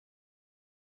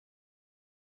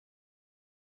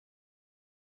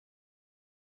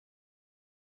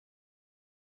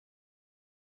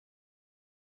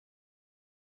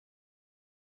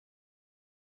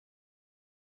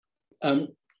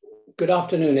Good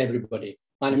afternoon, everybody.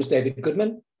 My name is David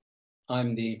Goodman.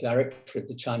 I'm the director of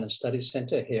the China Studies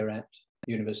Centre here at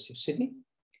the University of Sydney,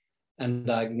 and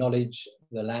I acknowledge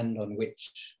the land on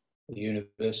which the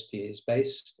university is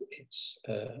based,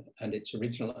 and its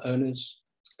original owners,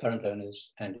 its current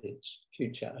owners, and its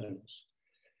future owners.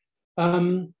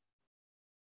 I'm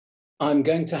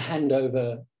going to hand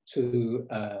over to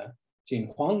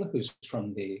Jin Huang, who's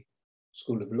from the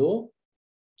School of Law,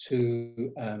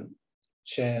 to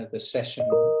chair the session,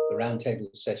 the roundtable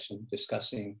session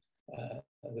discussing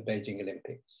the Beijing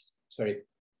Olympics. I'd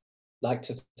like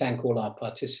to thank all our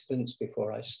participants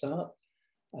before I start.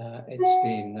 It's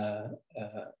been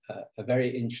a very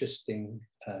interesting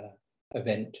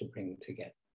event to bring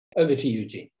together. Over to you,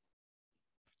 Jean.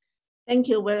 Thank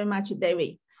you very much,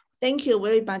 David. Thank you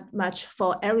very much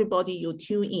for everybody you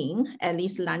tune in at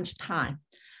this lunchtime.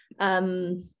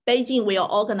 Beijing will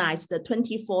organize the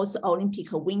 24th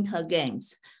Olympic Winter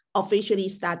Games, officially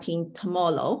starting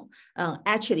tomorrow.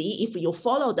 Actually, if you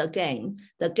follow the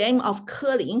game of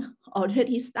curling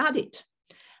already started.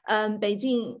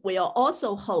 Beijing will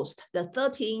also host the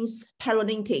 13th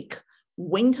Paralympic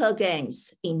Winter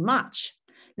Games in March.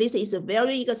 This is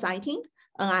very exciting.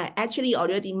 I actually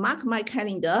already marked my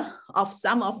calendar of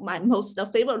some of my most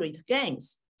favorite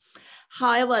games.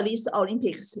 However, this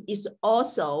Olympics is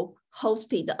also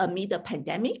hosted amid a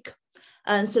pandemic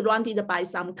and surrounded by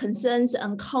some concerns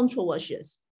and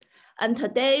controversies. And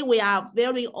today we are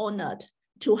very honored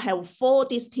to have 4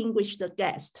 distinguished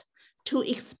guests to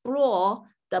explore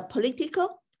the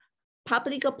political,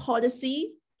 public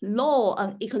policy, law,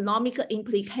 and economic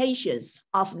implications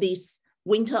of these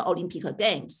Winter Olympic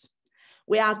Games.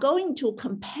 We are going to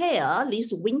compare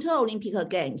these Winter Olympic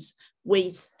Games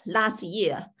with last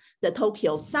year, the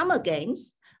Tokyo Summer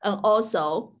Games, and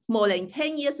also more than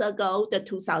 10 years ago, the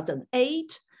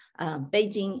 2008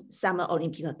 Beijing Summer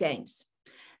Olympic Games.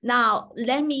 Now,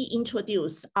 let me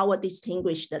introduce our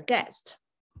distinguished guest.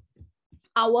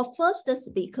 Our first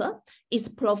speaker is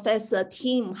Professor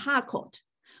Tim Harcourt,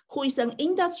 who is an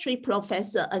industry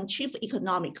professor and chief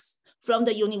economics from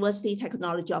the University of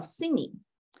Technology of Sydney.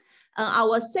 And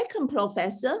our second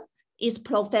professor is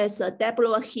Professor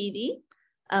Deborah Healy,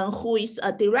 who is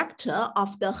a director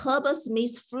of the Herbert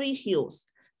Smith Freehills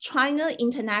China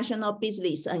International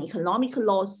Business and Economic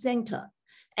Law Center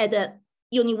at the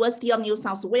University of New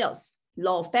South Wales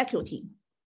Law Faculty.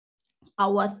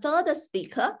 Our third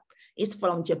speaker is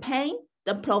from Japan,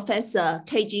 the Professor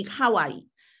Keiji Kawai,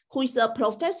 who is a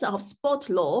professor of sport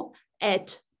law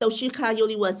at Toshika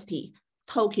University,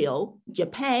 Tokyo,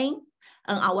 Japan.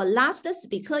 And our last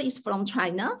speaker is from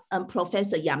China, and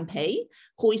Professor Yang Pei,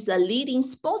 who is a leading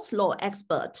sports law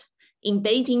expert in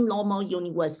Beijing Normal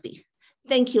University.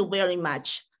 Thank you very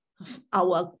much,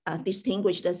 our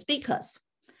distinguished speakers.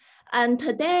 And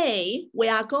today, we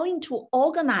are going to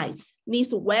organize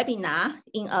this webinar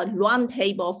in a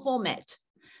roundtable format.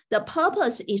 The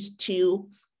purpose is to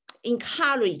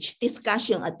encourage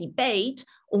discussion and debate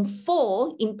on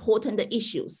 4 important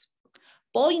issues: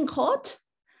 boycott,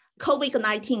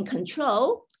 COVID-19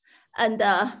 control, and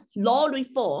law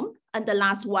reform, and the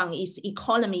last one is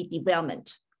economy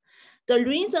development. The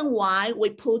reason why we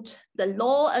put the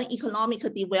law and economic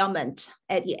development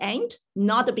at the end,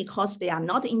 not because they are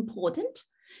not important,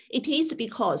 it is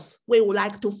because we would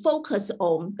like to focus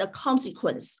on the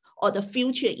consequence or the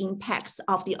future impacts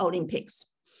of the Olympics.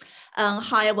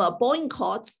 However,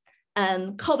 boycotts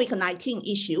and COVID-19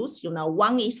 issues,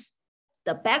 one is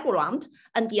the background,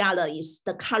 and the other is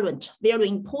the current very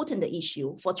important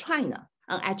issue for China.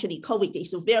 And actually, COVID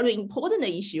is a very important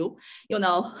issue.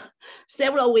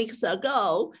 Several weeks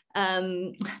ago,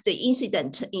 the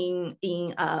incident in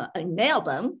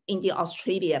Melbourne in the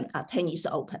Australian Tennis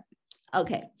Open.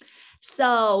 Okay,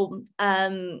 so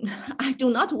I do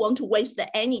not want to waste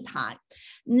any time.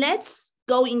 Let's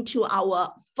go into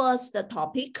our first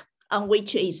topic,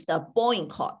 which is the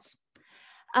boycotts.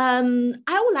 I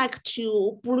would like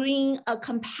to bring a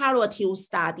comparative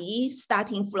study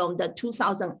starting from the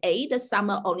 2008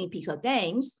 Summer Olympic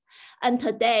Games, and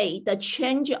today the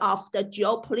change of the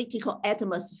geopolitical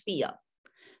atmosphere.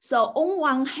 So on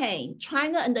one hand,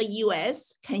 China and the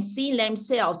US can see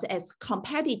themselves as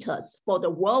competitors for the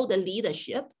world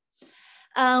leadership.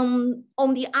 On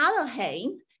the other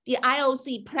hand, the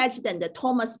IOC President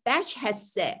Thomas Bach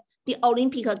has said the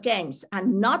Olympic Games are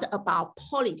not about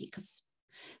politics.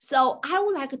 So I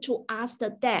would like to ask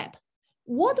Deb,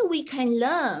 what we can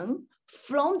learn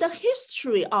from the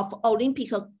history of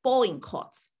Olympic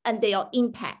boycotts and their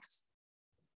impacts?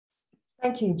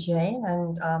 Thank you, Jean,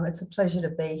 and it's a pleasure to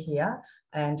be here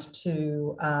and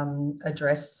to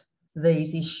address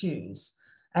these issues.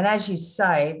 And as you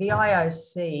say, the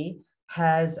IOC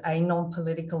has a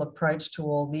non-political approach to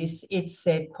all this. It's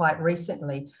said quite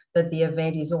recently that the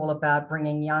event is all about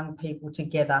bringing young people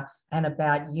together and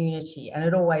about unity, and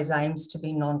it always aims to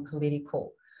be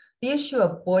non-political. The issue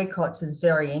of boycotts is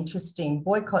very interesting.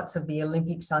 Boycotts of the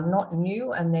Olympics are not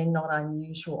new and they're not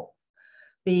unusual.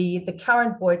 The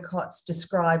current boycotts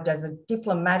described as a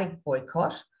diplomatic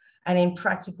boycott, and in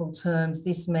practical terms,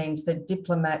 this means that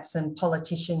diplomats and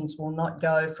politicians will not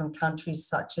go from countries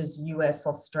such as US,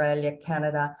 Australia,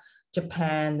 Canada,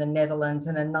 Japan, the Netherlands,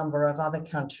 and a number of other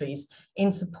countries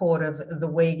in support of the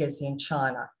Uyghurs in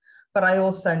China. But I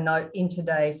also note in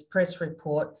today's press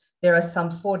report, there are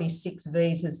some 46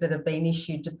 visas that have been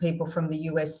issued to people from the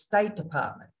US State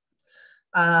Department.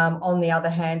 On the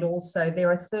other hand, also,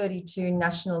 there are 32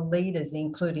 national leaders,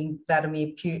 including Vladimir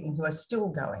Putin, who are still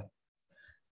going.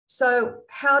 So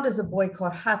how does a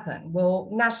boycott happen? Well,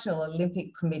 national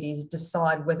Olympic committees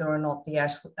decide whether or not the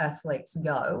athletes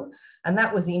go. And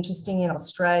that was interesting in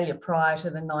Australia prior to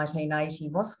the 1980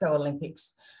 Moscow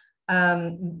Olympics.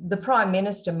 The Prime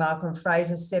Minister, Malcolm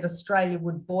Fraser, said Australia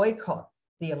would boycott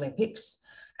the Olympics.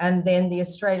 And then the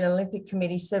Australian Olympic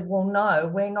Committee said, well, no,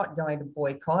 we're not going to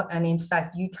boycott. And in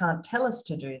fact, you can't tell us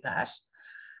to do that.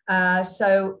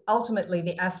 So ultimately,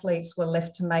 the athletes were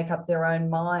left to make up their own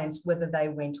minds whether they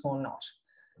went or not.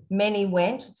 Many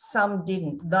went, some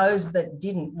didn't. Those that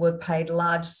didn't were paid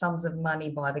large sums of money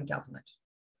by the government.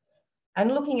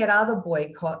 And looking at other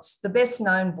boycotts, the best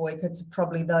known boycotts are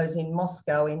probably those in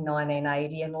Moscow in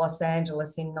 1980 and Los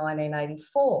Angeles in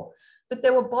 1984. But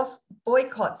there were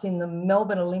boycotts in the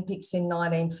Melbourne Olympics in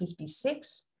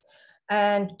 1956.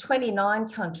 And 29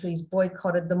 countries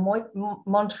boycotted the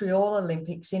Montreal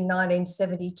Olympics in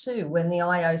 1972 when the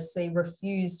IOC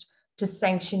refused to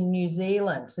sanction New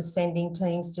Zealand for sending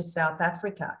teams to South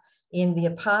Africa in the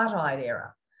apartheid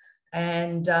era.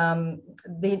 And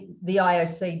the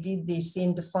IOC did this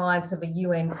in defiance of a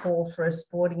UN call for a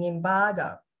sporting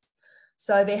embargo.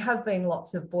 So there have been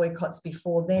lots of boycotts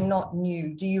before. They're not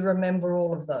new. Do you remember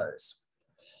all of those?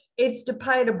 It's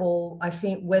debatable, I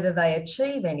think, whether they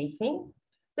achieve anything.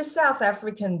 The South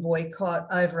African boycott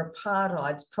over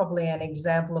apartheid is probably an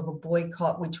example of a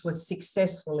boycott which was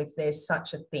successful, if there's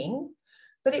such a thing,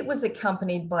 but it was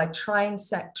accompanied by trade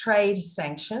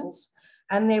sanctions,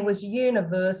 and there was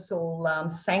universal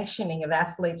sanctioning of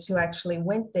athletes who actually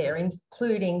went there,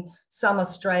 including some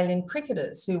Australian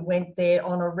cricketers who went there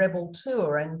on a rebel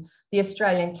tour, and the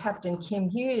Australian captain, Kim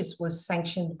Hughes, was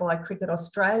sanctioned by Cricket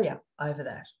Australia over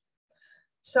that.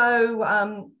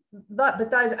 So,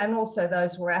 but those, and also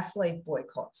those were athlete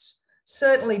boycotts.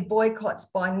 Certainly boycotts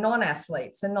by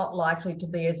non-athletes are not likely to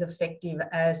be as effective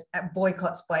as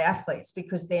boycotts by athletes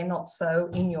because they're not so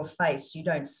in your face, you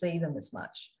don't see them as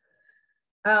much.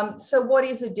 So what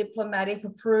is a diplomatic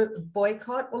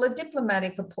boycott? Well, a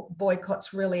diplomatic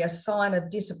boycott's really a sign of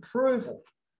disapproval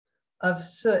of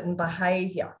certain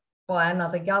behaviour by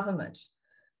another government.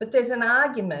 But there's an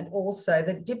argument also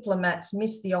that diplomats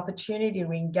miss the opportunity to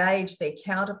engage their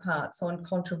counterparts on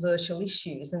controversial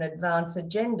issues and advance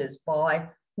agendas by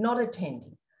not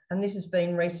attending. And this has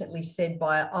been recently said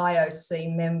by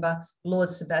IOC member Lord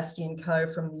Sebastian Coe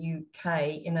from the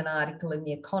UK in an article in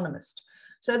The Economist.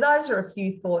 So those are a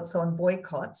few thoughts on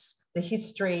boycotts, the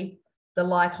history, the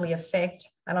likely effect,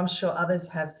 and I'm sure others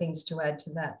have things to add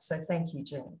to that. So thank you,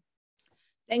 Jean.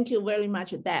 Thank you very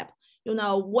much, Deb. You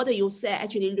know, what you said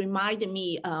actually reminded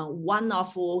me one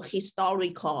of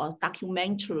historical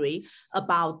documentary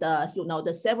about the, you know,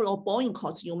 the several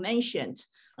boycotts you mentioned.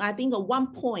 I think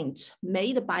one point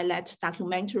made by that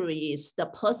documentary is the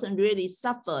person really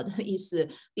suffered is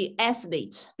the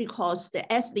athlete, because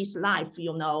the athlete's life,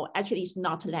 you know, actually is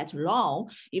not that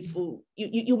long. If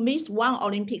you miss one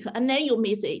Olympic and then you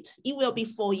miss it, it will be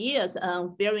 4 years,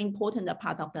 very important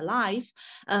part of the life.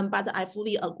 But I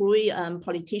fully agree,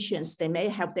 politicians, they may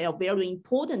have their very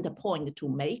important point to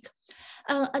make.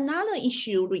 Another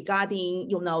issue regarding,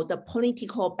 you know, the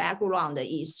political background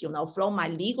is, you know, from my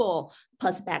legal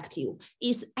perspective,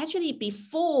 is actually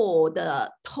before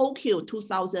the Tokyo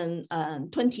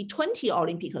 2020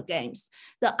 Olympic Games,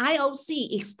 the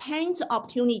IOC extends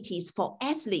opportunities for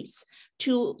athletes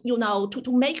to, you know,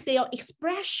 to make their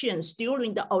expressions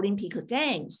during the Olympic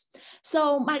Games.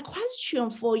 So my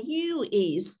question for you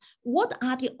is, what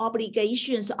are the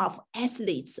obligations of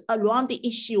athletes around the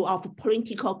issue of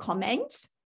political comments?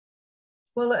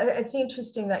 Well, it's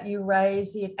interesting that you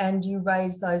raise it and you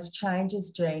raise those changes,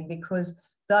 Jean, because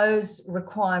those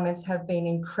requirements have been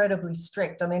incredibly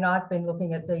strict. I mean, I've been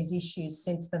looking at these issues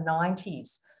since the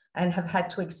 90s and have had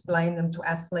to explain them to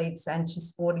athletes and to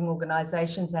sporting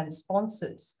organisations and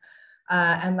sponsors.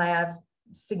 And they have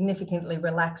significantly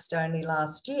relaxed only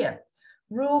last year.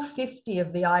 Rule 50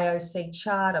 of the IOC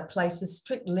Charter places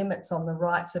strict limits on the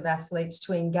rights of athletes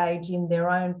to engage in their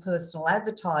own personal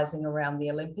advertising around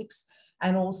the Olympics,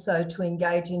 and also to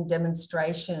engage in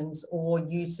demonstrations or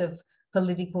use of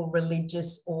political,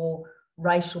 religious or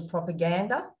racial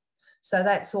propaganda. So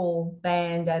that's all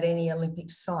banned at any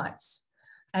Olympic sites.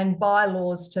 And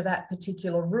bylaws to that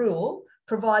particular rule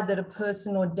provide that a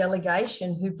person or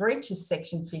delegation who breaches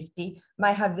Section 50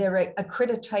 may have their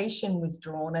accreditation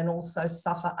withdrawn and also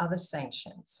suffer other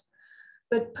sanctions.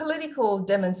 But political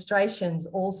demonstrations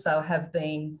also have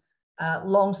been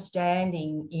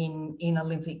long-standing in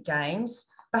Olympic Games.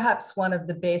 Perhaps one of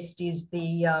the best is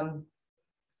the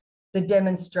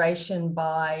demonstration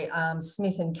by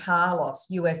Smith and Carlos,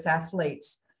 US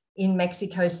athletes, in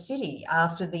Mexico City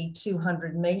after the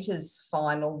 200 meters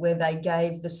final, where they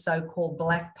gave the so-called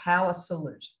Black Power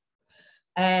salute.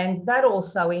 And that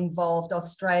also involved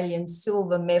Australian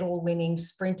silver medal winning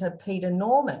sprinter Peter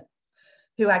Norman,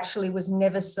 who actually was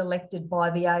never selected by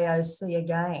the AOC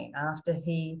again after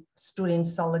he stood in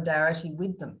solidarity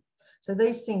with them. So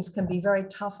these things can be very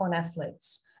tough on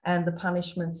athletes, and the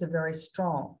punishments are very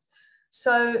strong.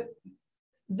 So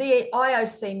the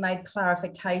IOC made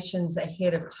clarifications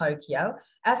ahead of Tokyo.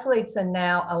 Athletes are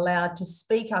now allowed to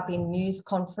speak up in news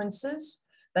conferences.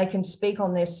 They can speak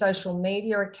on their social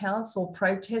media accounts or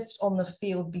protest on the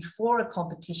field before a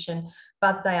competition,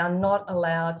 but they are not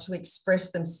allowed to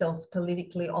express themselves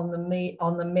politically on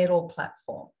the medal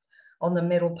platform, on the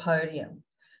medal podium.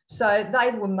 So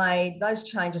those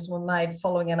changes were made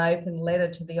following an open letter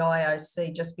to the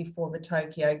IOC just before the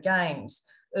Tokyo Games,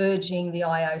 urging the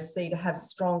IOC to have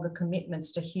stronger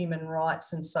commitments to human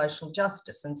rights and social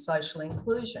justice and social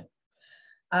inclusion.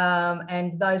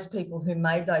 And those people who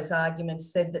made those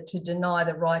arguments said that to deny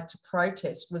the right to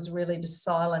protest was really to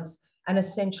silence an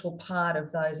essential part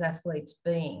of those athletes'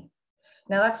 being.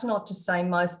 Now, that's not to say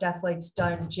most athletes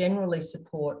don't generally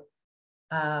support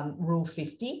Rule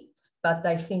 50, but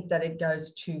they think that it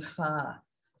goes too far.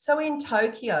 So in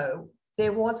Tokyo,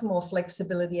 there was more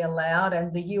flexibility allowed,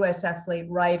 and the US athlete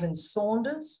Raven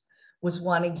Saunders was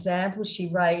one example. She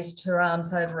raised her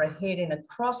arms over her head in a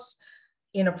cross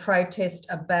in a protest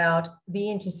about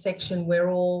the intersection where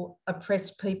all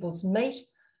oppressed peoples meet,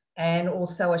 and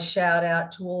also a shout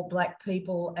out to all Black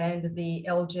people and the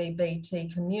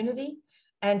LGBT community.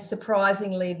 And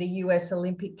surprisingly, the US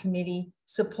Olympic Committee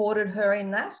supported her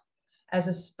in that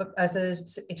as an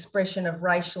expression of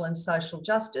racial and social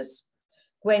justice.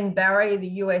 Gwen Barry, the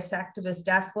US activist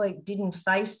athlete, didn't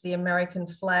face the American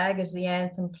flag as the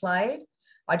anthem played.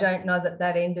 I don't know that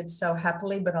that ended so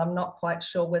happily, but I'm not quite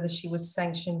sure whether she was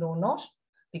sanctioned or not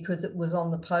because it was on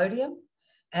the podium.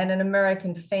 And an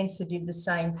American fencer did the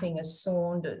same thing as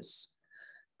Saunders.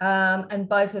 And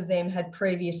both of them had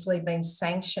previously been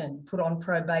sanctioned, put on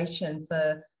probation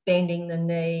for bending the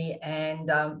knee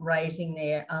and raising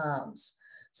their arms.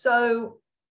 So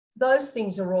those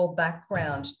things are all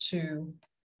background to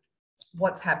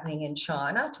what's happening in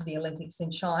China, to the Olympics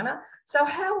in China. So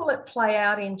how will it play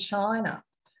out in China?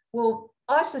 Well,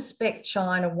 I suspect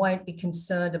China won't be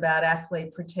concerned about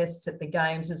athlete protests at the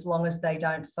Games as long as they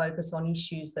don't focus on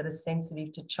issues that are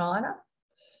sensitive to China.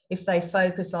 If they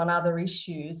focus on other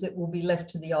issues, it will be left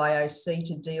to the IOC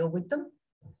to deal with them.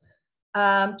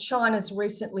 China's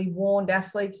recently warned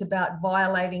athletes about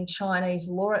violating Chinese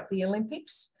law at the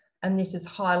Olympics, and this has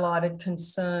highlighted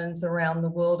concerns around the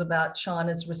world about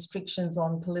China's restrictions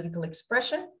on political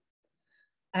expression.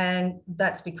 And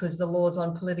that's because the laws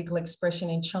on political expression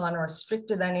in China are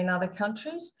stricter than in other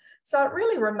countries. So it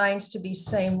really remains to be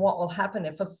seen what will happen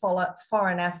if a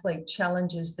foreign athlete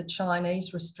challenges the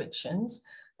Chinese restrictions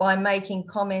by making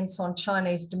comments on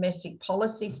Chinese domestic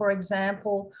policy, for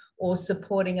example, or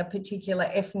supporting a particular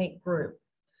ethnic group.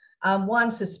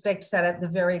 One suspects that at the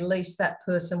very least that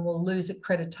person will lose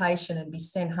accreditation and be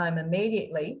sent home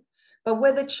immediately. But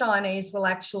whether Chinese will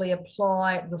actually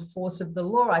apply the force of the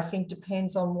law, I think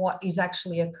depends on what is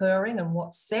actually occurring and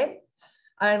what's said.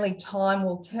 Only time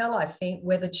will tell, I think,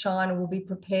 whether China will be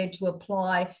prepared to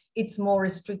apply its more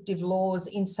restrictive laws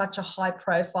in such a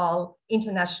high-profile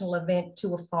international event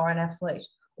to a foreign athlete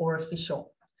or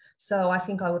official. So I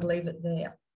think I would leave it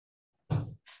there.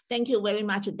 Thank you very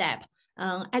much, Deb.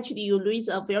 Actually, you raise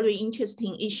a very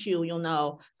interesting issue, you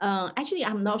know. Actually,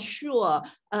 I'm not sure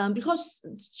because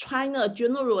China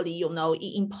generally, you know,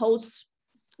 it imposes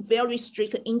very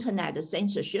strict internet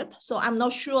censorship. So I'm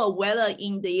not sure whether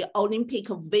in the Olympic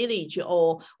Village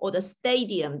or the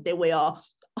stadium, they will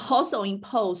also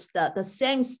impose the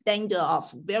same standard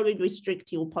of very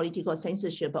restrictive political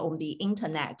censorship on the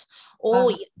internet.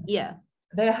 Or yeah.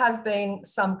 There have been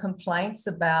some complaints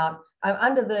about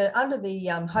under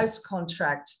the host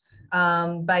contract.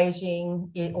 Beijing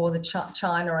or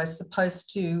China are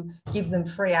supposed to give them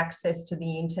free access to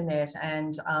the internet,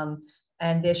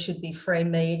 and there should be free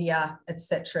media,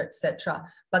 etc., etc.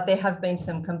 But there have been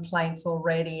some complaints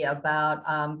already about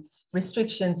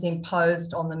restrictions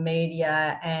imposed on the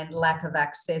media and lack of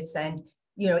access, and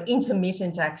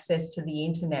intermittent access to the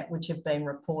internet, which have been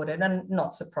reported, and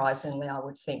not surprisingly, I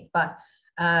would think. But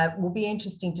will be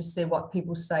interesting to see what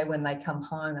people say when they come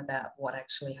home about what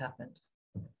actually happened.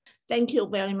 Thank you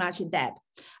very much, Deb.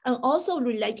 And also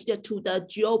related to the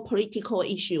geopolitical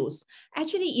issues,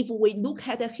 actually, if we look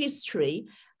at the history,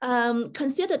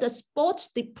 consider the sports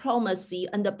diplomacy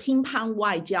and the ping pong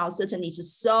waijiao certainly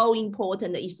is so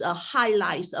important. It's a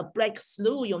highlight, a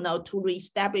breakthrough, to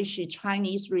reestablish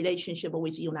Chinese relationship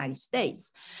with the United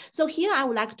States. So here I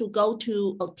would like to go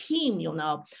to a team,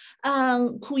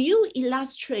 could you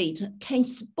illustrate, can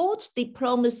sports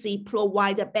diplomacy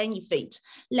provide a benefit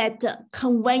that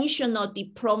conventional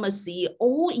diplomacy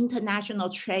or international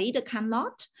trade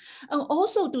cannot? And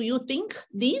also, do you think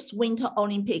these Winter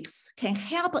Olympics can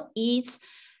help ease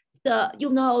the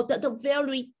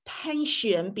very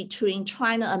tension between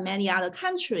China and many other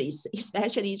countries,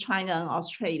 especially China and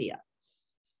Australia?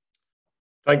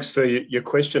 Thanks for your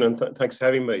question, and thanks for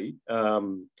having me.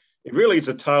 It really is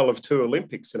a tale of two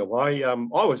Olympics in a way. I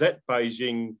was at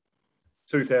Beijing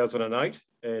 2008,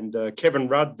 and Kevin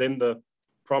Rudd, then the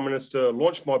Prime Minister,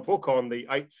 launched my book on the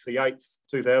 8th,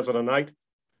 2008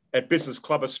 at Business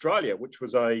Club Australia, which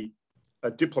was a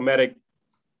diplomatic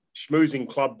schmoozing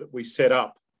club that we set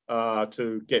up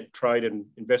to get trade and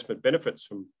investment benefits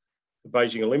from the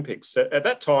Beijing Olympics. At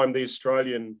that time, the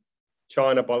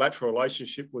Australian-China bilateral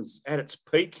relationship was at its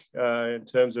peak in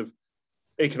terms of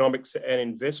economics and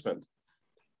investment.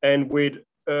 And we'd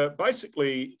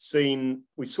basically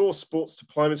we saw sports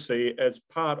diplomacy as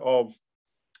part of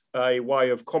a way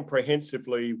of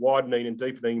comprehensively widening and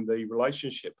deepening the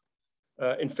relationship.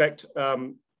 In fact,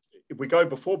 if we go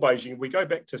before Beijing, if we go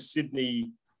back to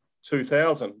Sydney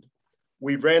 2000,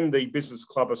 we ran the Business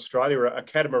Club Australia, a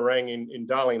catamaran in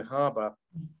Darling Harbour,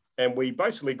 and we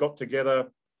basically got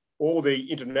together all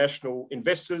the international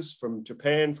investors from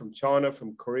Japan, from China,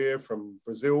 from Korea, from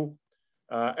Brazil,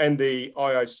 and the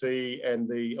IOC and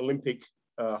the Olympic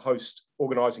host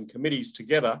organising committees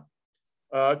together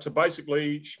to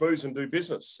basically schmooze and do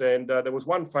business. And there was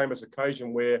one famous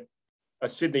occasion where a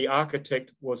Sydney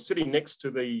architect was sitting next to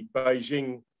the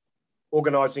Beijing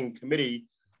organising committee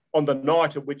on the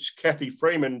night at which Cathy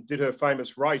Freeman did her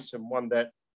famous race and won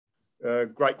that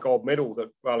great gold medal that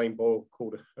Raylene Boyle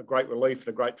called a great relief and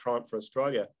a great triumph for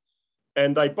Australia.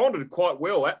 And they bonded quite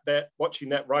well at that, watching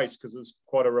that race, because it was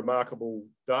quite a remarkable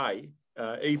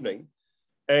evening.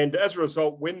 And as a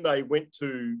result, when they went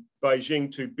to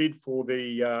Beijing to bid for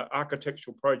the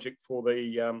architectural project for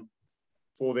the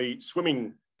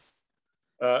swimming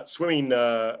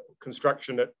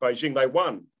construction at Beijing, they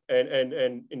won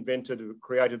and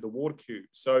created the water cube.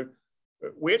 So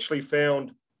we actually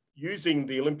found, using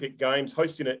the Olympic Games,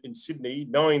 hosting it in Sydney,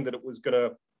 knowing that it was going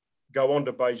to go on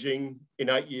to Beijing in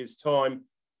 8 years' time,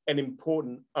 an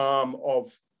important arm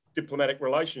of diplomatic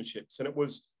relationships. And it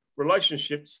was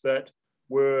relationships that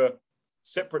were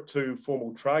separate to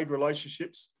formal trade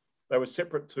relationships. They were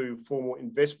separate to formal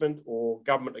investment or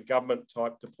government-to-government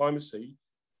type diplomacy.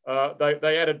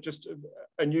 They added just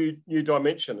a new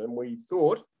dimension. And we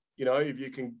thought, if you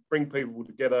can bring people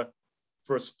together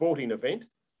for a sporting event,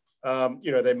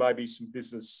 there may be some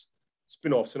business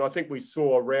spin-offs. And I think we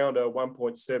saw around a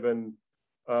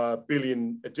 1.7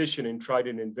 billion addition in trade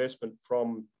and investment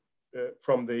from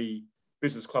the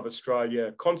Business Club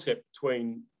Australia concept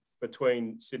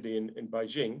between Sydney and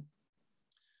Beijing.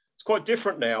 It's quite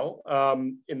different now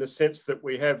in the sense that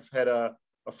we have had a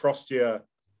frostier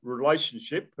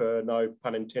relationship, no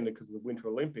pun intended because of the Winter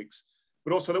Olympics,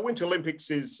 but also the Winter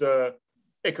Olympics is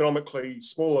economically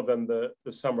smaller than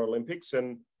the Summer Olympics,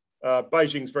 and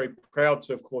Beijing's very proud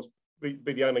to, of course, be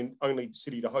the only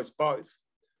city to host both.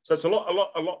 So it's a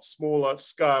lot smaller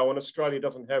scale, and Australia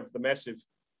doesn't have the massive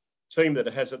team that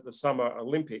it has at the Summer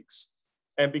Olympics.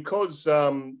 And because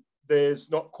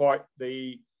there's not quite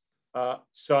the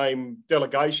same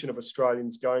delegation of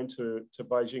Australians going to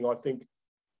Beijing, I think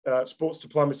sports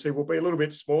diplomacy will be a little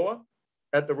bit smaller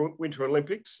at the Winter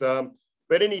Olympics.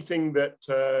 But anything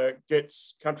that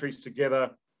gets countries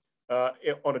together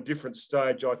on a different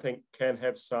stage, I think, can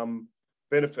have some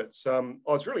benefits. I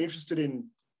was really interested in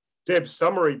Deb's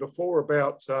summary before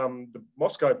about the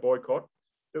Moscow boycott.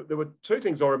 There were two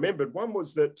things I remembered. One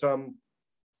was that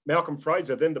Malcolm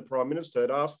Fraser, then the Prime Minister,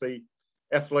 had asked the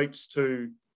athletes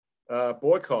to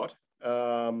boycott,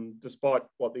 despite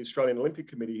what the Australian Olympic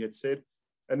Committee had said.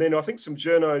 And then I think some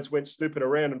journos went snooping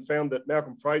around and found that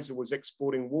Malcolm Fraser was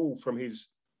exporting wool from his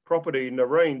property in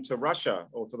Naryn to Russia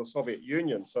or to the Soviet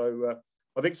Union. So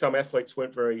I think some athletes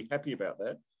weren't very happy about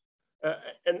that.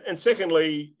 And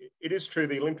secondly, it is true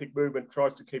the Olympic movement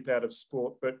tries to keep out of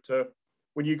sport, but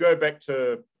when you go back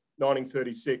to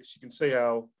 1936, you can see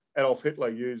how Adolf Hitler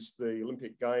used the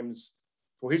Olympic Games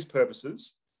for his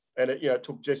purposes, and it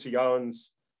took Jesse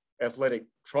Owens' athletic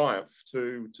triumph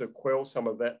to quell some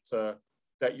of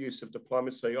that use of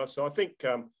diplomacy. So I think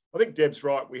Deb's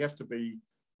right. We have to be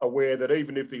aware that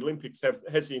even if the Olympics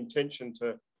has the intention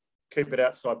to keep it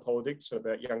outside politics and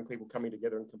about young people coming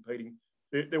together and competing,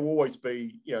 there will always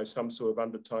be some sort of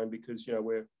undertone because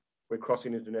we're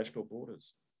crossing international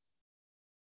borders.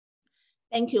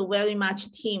 Thank you very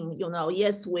much, Tim.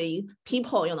 Yes,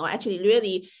 people, actually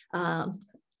really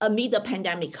amid the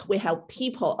pandemic, we have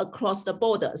people across the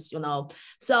borders,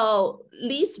 So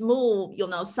let's move,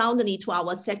 soundly to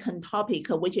our second topic,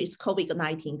 which is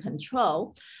COVID-19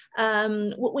 control.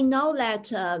 We know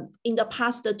that in the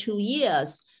past 2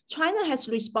 years, China has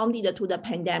responded to the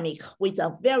pandemic with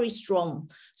a very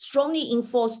strongly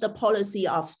enforced policy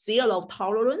of zero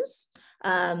tolerance.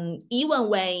 Even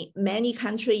when many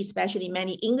countries, especially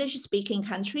many English-speaking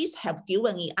countries, have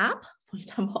given it up, for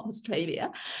example, Australia.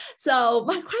 So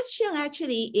my question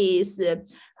actually is,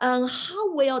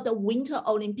 how will the Winter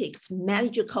Olympics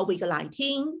manage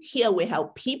COVID-19? Here we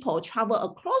have people travel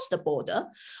across the border.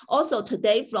 Also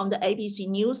today from the ABC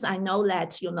News, I know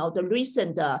that, the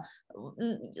recent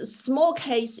small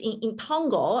case in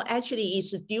Tonga actually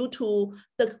is due to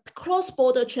the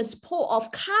cross-border transport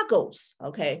of cargoes,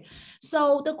 okay?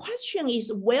 So the question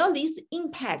is, will this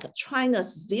impact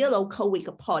China's zero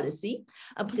COVID policy?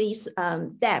 Please,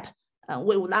 Deb,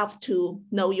 we would love to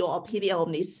know your opinion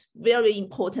on these very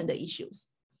important issues.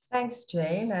 Thanks,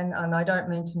 Jean, and I don't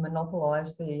mean to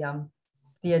monopolise the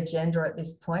agenda at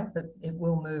this point, but it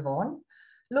will move on.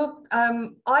 Look,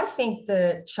 I think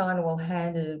that China will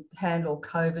handle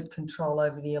COVID control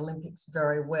over the Olympics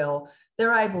very well.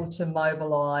 They're able to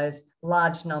mobilise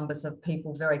large numbers of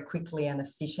people very quickly and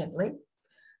efficiently.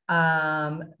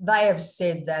 They have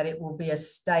said that it will be a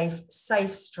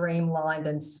safe, streamlined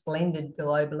and splendid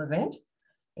global event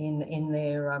in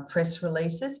their press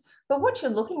releases. But what you're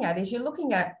looking at is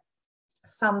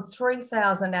some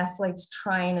 3,000 athletes,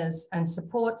 trainers and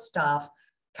support staff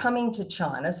coming to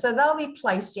China. So they'll be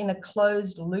placed in a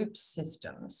closed loop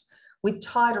systems with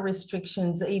tighter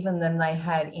restrictions even than they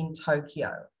had in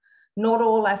Tokyo. Not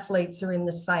all athletes are in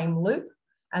the same loop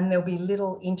and there'll be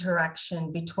little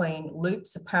interaction between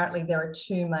loops. Apparently there are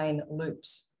 2 main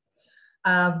loops.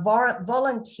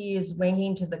 Volunteers went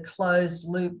into the closed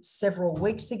loop several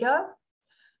weeks ago.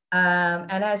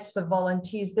 And as for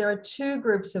volunteers, there are 2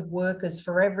 groups of workers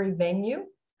for every venue,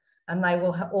 and they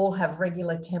will all have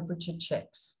regular temperature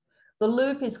checks. The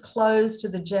loop is closed to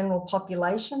the general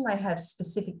population. They have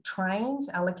specific trains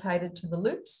allocated to the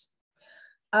loops.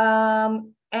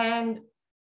 And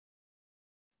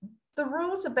the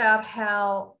rules about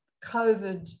how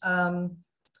COVID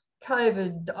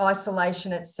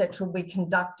isolation, etc., will be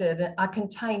conducted are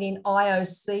contained in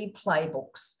IOC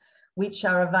playbooks, which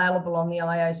are available on the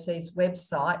IOC's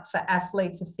website for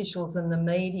athletes, officials and the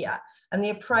media. And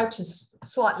the approach is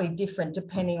slightly different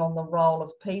depending on the role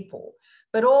of people.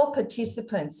 But all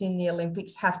participants in the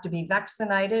Olympics have to be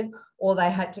vaccinated or they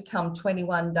had to come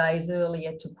 21 days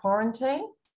earlier to quarantine.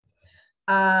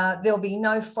 There'll be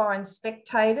no foreign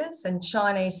spectators and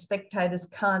Chinese spectators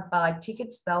can't buy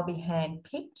tickets, they'll be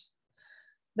hand-picked.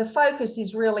 The focus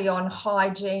is really on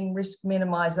hygiene, risk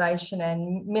minimisation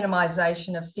and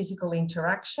minimisation of physical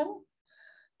interaction.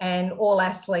 And all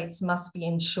athletes must be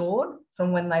insured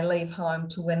from when they leave home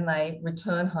to when they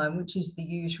return home, which is the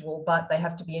usual, but they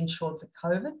have to be insured for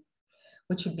COVID,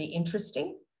 which would be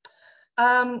interesting.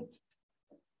 How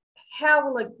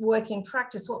will it work in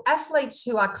practice? Well, athletes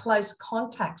who are close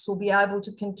contacts will be able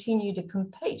to continue to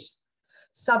compete,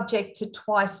 subject to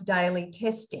twice daily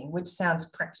testing, which sounds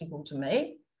practical to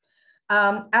me.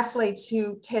 Athletes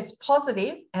who test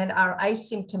positive and are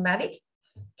asymptomatic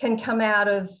can come out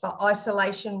of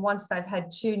isolation once they've had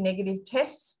 2 negative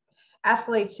tests.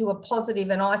 Athletes who are positive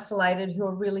and isolated who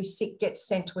are really sick get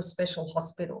sent to a special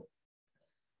hospital.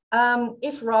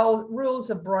 If rules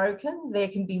are broken, there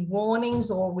can be warnings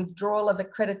or withdrawal of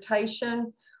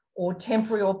accreditation or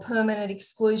temporary or permanent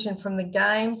exclusion from the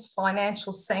games,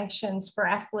 financial sanctions for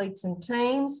athletes and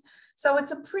teams. So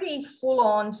it's a pretty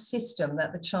full-on system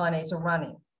that the Chinese are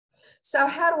running. So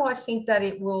how do I think that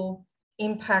it will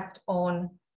impact on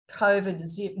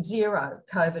zero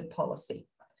COVID policy?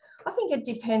 I think it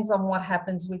depends on what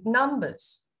happens with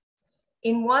numbers.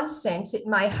 In one sense, it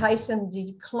may hasten the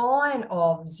decline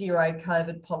of zero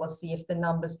COVID policy if the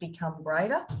numbers become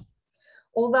greater.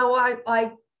 Although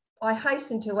I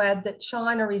hasten to add that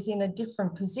China is in a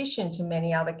different position to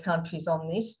many other countries on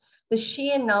this. The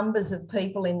sheer numbers of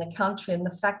people in the country and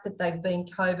the fact that they've been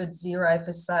COVID zero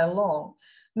for so long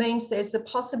means there's a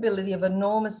possibility of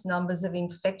enormous numbers of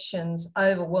infections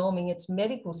overwhelming its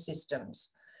medical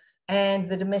systems and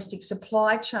the domestic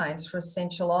supply chains for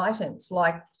essential items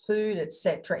like food,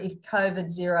 etc., if COVID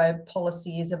zero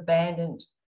policy is abandoned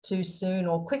too soon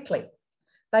or quickly.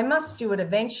 They must do it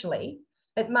eventually.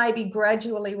 It may be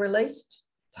gradually released.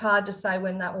 It's hard to say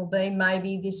when that will be.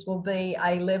 Maybe this will be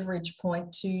a leverage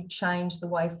point to change the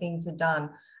way things are done.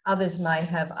 Others may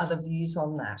have other views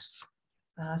on that.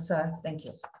 So thank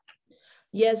you.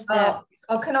 Yes.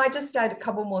 Can I just add a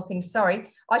couple more things? Sorry.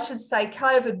 I should say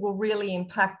COVID will really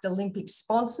impact Olympic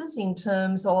sponsors in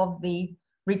terms of the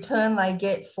return they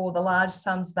get for the large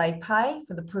sums they pay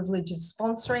for the privilege of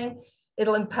sponsoring.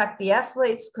 It'll impact the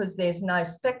athletes because there's no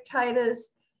spectators.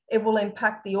 It will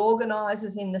impact the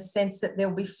organisers in the sense that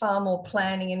there'll be far more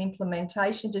planning and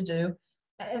implementation to do.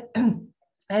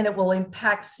 And it will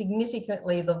impact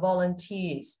significantly the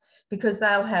volunteers because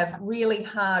they'll have really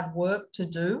hard work to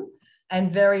do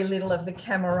and very little of the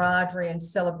camaraderie and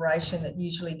celebration that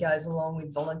usually goes along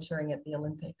with volunteering at the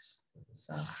Olympics.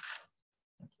 So.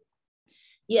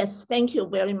 Yes, thank you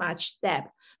very much, Deb.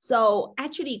 So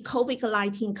actually,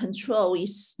 COVID-19 control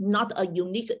is not a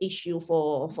unique issue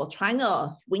for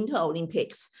China Winter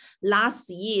Olympics. Last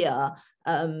year,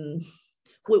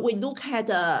 we look at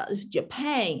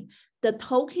Japan, the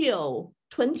Tokyo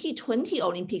 2020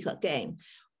 Olympic Game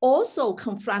also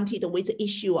confronted with the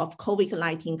issue of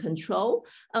COVID-19 control.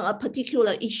 A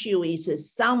particular issue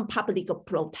is some public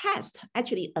protest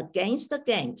actually against the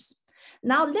games.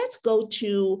 Now let's go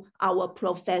to our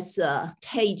Professor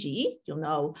Keiji.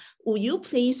 Will you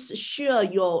please share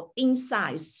your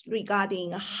insights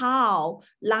regarding how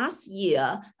last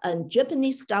year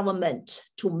Japanese government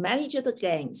to manage the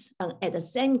games and at the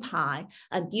same time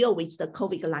deal with the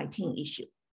COVID-19 issue?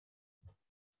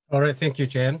 All right, thank you,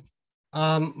 Jen.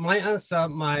 My answer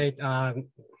might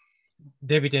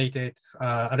deviate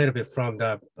a little bit from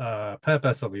the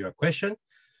purpose of your question.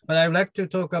 But I'd like to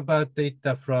talk about it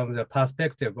from the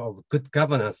perspective of good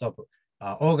governance of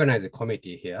organizing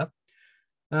committee here.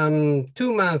 2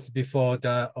 months before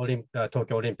the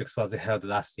Tokyo Olympics was held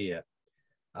last year,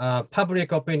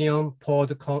 public opinion poll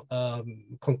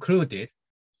concluded,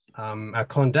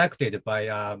 conducted by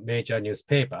a major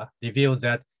newspaper, revealed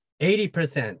that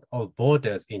 80% of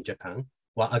voters in Japan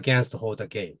were against hold the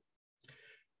game.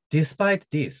 Despite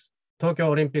this,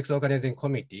 Tokyo Olympics Organizing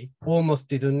Committee almost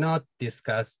did not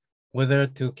discuss whether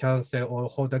to cancel or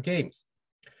hold the games.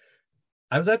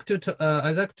 I'd like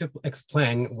to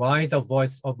explain why the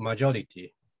voice of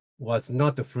majority was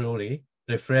not fully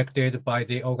reflected by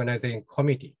the organizing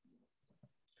committee.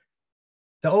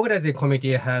 The organizing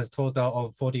committee has a total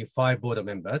of 45 board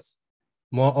members.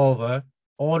 Moreover,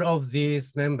 all of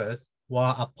these members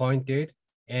were appointed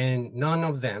and none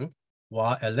of them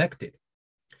were elected.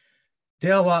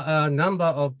 There were a number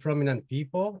of prominent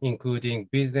people, including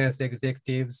business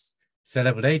executives,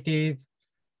 celebrities,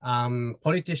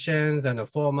 politicians, and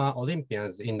former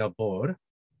Olympians in the board,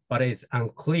 but it's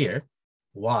unclear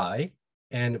why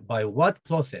and by what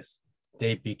process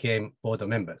they became board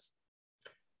members.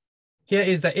 Here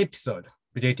is the episode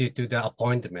related to the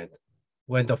appointment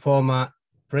when the former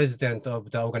president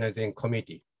of the organizing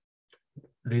committee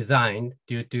resigned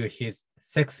due to his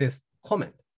sexist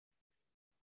comment.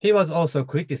 He was also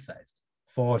criticized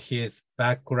for his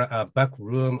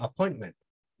backroom appointment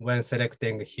when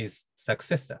selecting his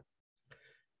successor.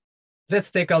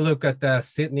 Let's take a look at the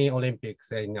Sydney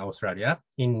Olympics in Australia.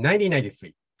 In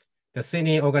 1993, the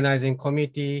Sydney Organizing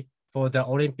Committee for the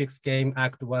Olympics Game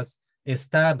Act was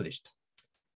established.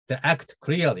 The act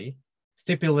clearly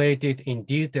stipulated in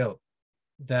detail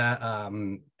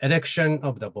the election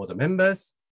of the board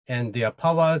members and their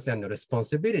powers and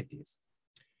responsibilities.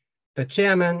 The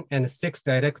chairman and 6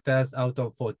 directors out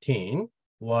of 14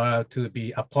 were to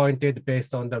be appointed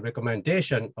based on the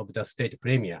recommendation of the state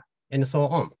premier, and so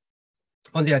on.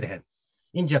 On the other hand,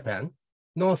 in Japan,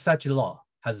 no such law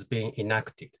has been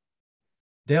enacted.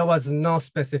 There was no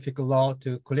specific law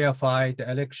to clarify the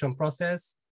election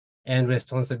process and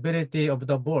responsibility of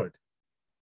the board.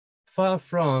 Far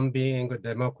from being a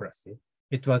democracy,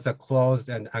 it was a closed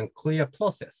and unclear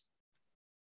process.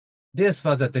 This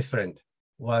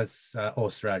was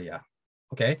Australia.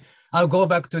 Okay, I'll go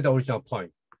back to the original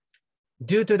point.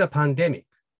 Due to the pandemic,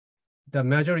 the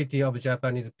majority of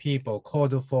Japanese people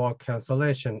called for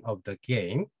cancellation of the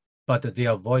game, but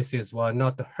their voices were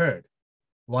not heard.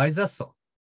 Why is that so?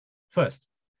 First,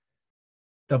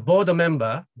 the board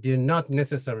member did not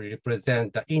necessarily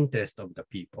represent the interest of the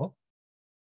people.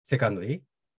 Secondly,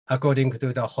 according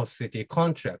to the host city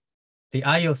contract, the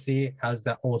IOC has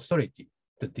the authority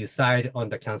to decide on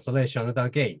the cancellation of the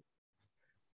game.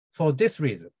 For this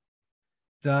reason,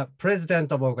 the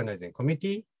president of organizing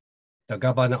committee, the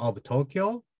governor of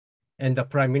Tokyo, and the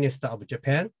prime minister of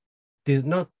Japan did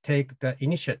not take the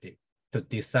initiative to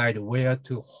decide where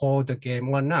to hold the game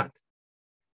or not.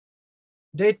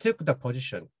 They took the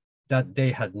position that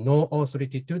they had no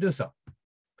authority to do so.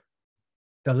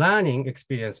 The learning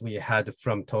experience we had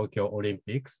from Tokyo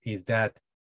Olympics is that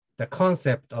the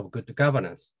concept of good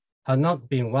governance had not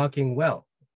been working well,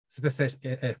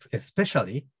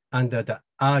 especially under the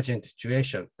urgent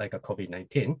situation like a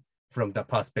COVID-19 from the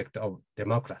perspective of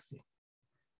democracy.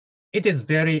 It is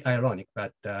very ironic,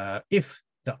 but if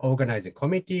the organizing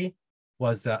committee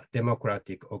was a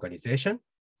democratic organization,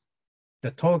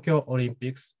 the Tokyo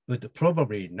Olympics would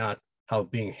probably not have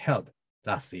been held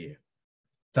last year.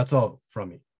 That's all from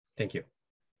me. Thank you.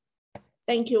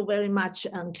 Thank you very much,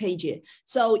 KJ.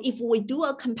 So if we do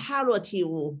a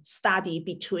comparative study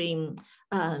between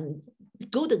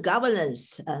good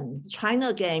governance and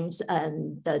China Games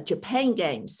and the Japan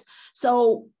Games,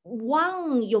 so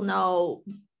one,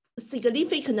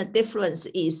 significant difference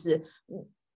is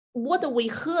what we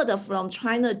heard from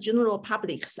China general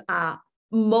publics are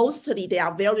mostly they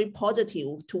are very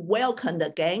positive to welcome the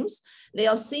games.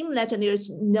 They seem that there is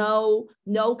at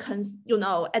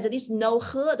least no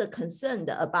heard concern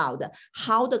about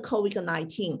how the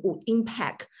COVID-19 would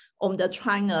impact on the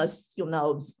China's,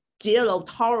 zero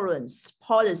tolerance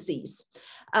policies.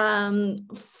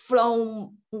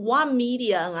 From one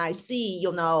media, I see,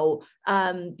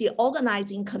 the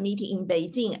organizing committee in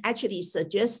Beijing actually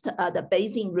suggests the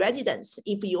Beijing residents,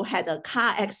 if you had a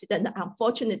car accident,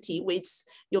 unfortunately, with,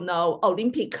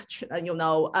 Olympic,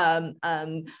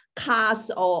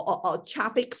 cars or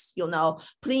traffics,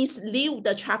 please leave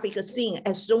the traffic scene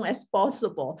as soon as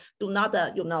possible. Do not,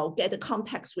 get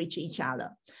contact with each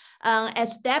other.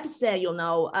 As Deb said,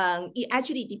 it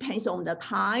actually depends on the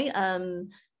time.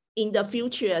 In the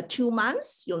future 2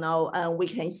 months, we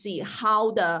can see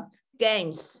how the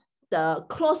games, the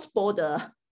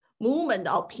cross-border movement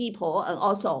of people and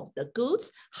also the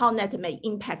goods, how that may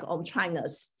impact on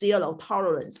China's zero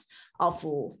tolerance of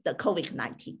the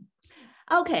COVID-19.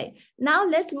 Okay, now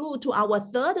let's move to our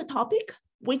third topic,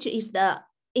 which is the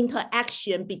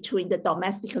interaction between the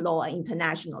domestic law and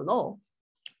international law.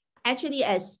 Actually,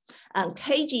 as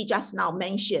KG just now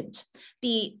mentioned,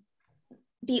 the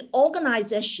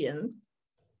organization,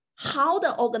 how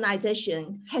the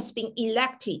organization has been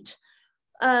elected,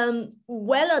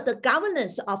 whether the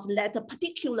governance of that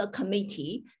particular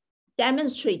committee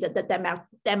demonstrated the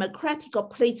democratic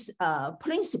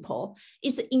principle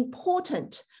is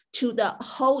important to the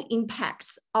whole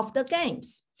impacts of the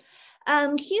games.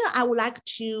 Here I would like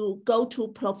to go to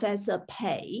Professor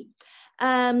Pei.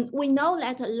 We know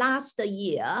that last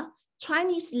year,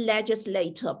 Chinese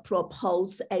legislature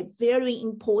proposed a very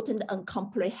important and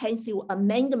comprehensive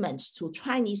amendment to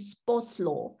Chinese sports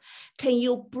law. Can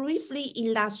you briefly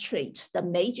illustrate the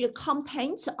major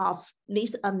contents of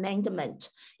this amendment,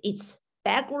 its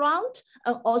background,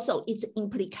 and also its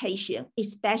implication,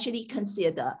 especially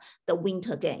consider the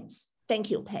Winter Games?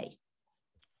 Thank you, Pei.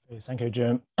 Thank you,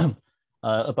 Jim.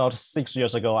 About 6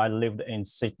 years ago, I lived in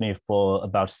Sydney for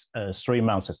about 3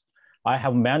 months. I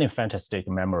have many fantastic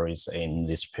memories in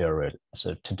this period.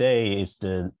 So today is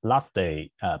the last day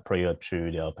prior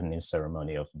to the opening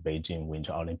ceremony of Beijing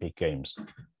Winter Olympic Games.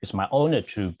 It's my honor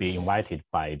to be invited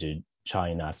by the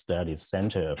China Studies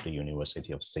Center of the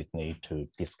University of Sydney to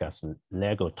discuss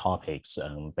legal topics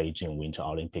on Beijing Winter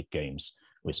Olympic Games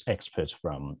with experts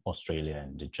from Australia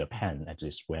and Japan at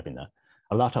this webinar.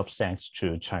 A lot of thanks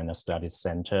to China Studies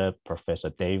Center,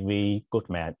 Professor David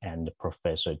Goodman and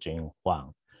Professor Jing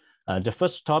Huang. The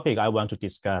first topic I want to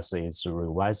discuss is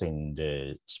revising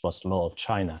the sports law of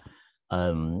China.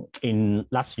 In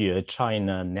last year,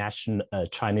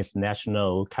 Chinese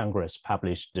National Congress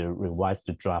published the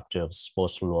revised draft of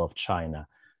sports law of China.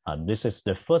 This is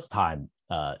the first time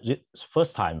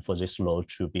for this law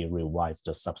to be revised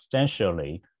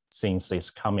substantially since its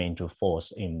coming into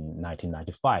force in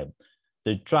 1995.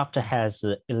 The draft has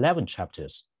 11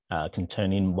 chapters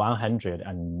containing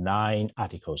 109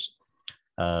 articles.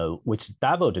 Which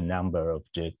doubled the number of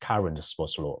the current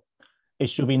sports law. It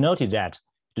should be noted that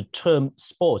the term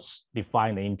sports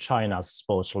defined in China's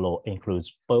sports law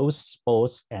includes both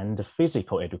sports and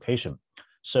physical education.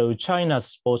 So China's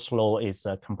sports law is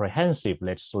a comprehensive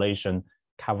legislation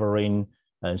covering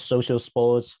social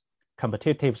sports,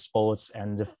 competitive sports,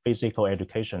 and physical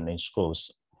education in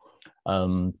schools.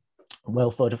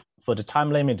 Well, for the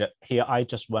time limit here, I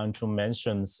just want to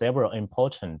mention several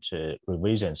important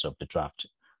revisions of the draft.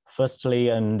 Firstly,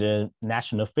 on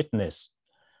national fitness,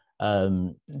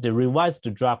 the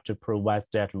revised draft provides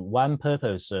that one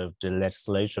purpose of the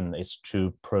legislation is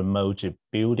to promote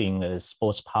building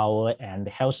sports power and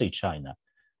healthy China.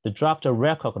 The draft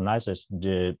recognizes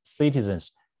the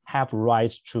citizens have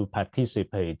rights to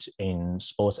participate in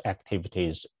sports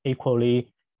activities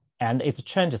equally, and it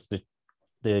changes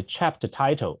the chapter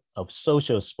title of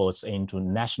social sports into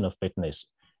national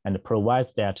fitness and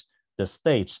provides that the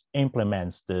state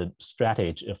implements the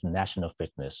strategy of national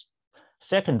fitness.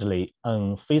 Secondly,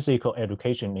 on physical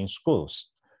education in schools,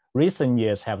 recent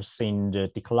years have seen the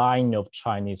decline of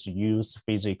Chinese youth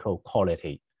physical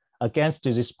quality. Against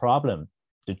this problem,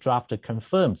 the draft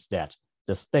confirms that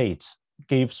the state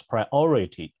gives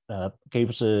priority to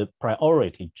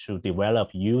develop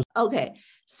youth. Okay,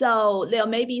 so there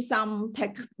may be some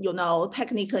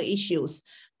technical issues,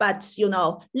 but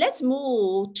let's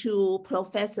move to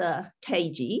Professor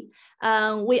KG.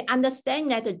 We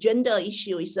understand that the gender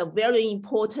issue is a very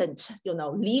important,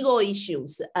 legal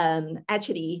issues.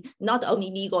 Actually, not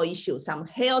only legal issues, some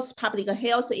public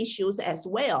health issues as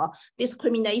well,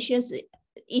 discriminations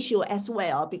issue as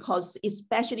well, because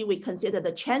especially we consider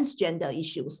the transgender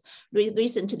issues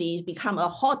recently become a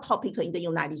hot topic in the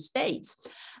United States.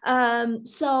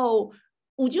 So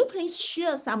would you please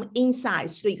share some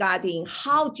insights regarding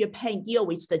how Japan deal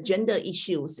with the gender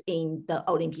issues in the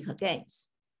Olympic Games?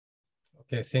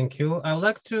 Okay, thank you. I would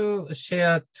like to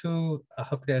share two,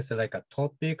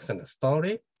 topics and a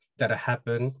story that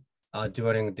happened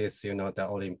during this, the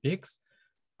Olympics.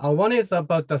 One is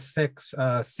about the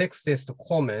sexist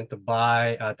comment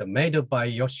made by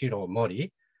Yoshiro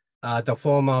Mori, the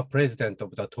former president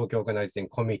of the Tokyo Organizing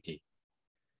Committee.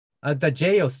 At the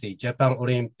JOC, Japan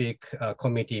Olympic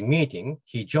Committee meeting,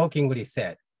 he jokingly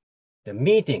said, the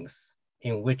meetings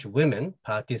in which women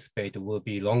participate will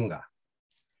be longer.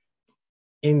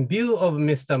 In view of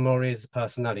Mr. Mori's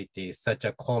personality, such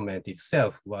a comment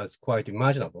itself was quite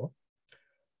imaginable,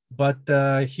 but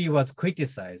he was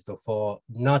criticized for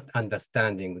not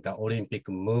understanding the Olympic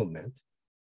movement,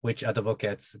 which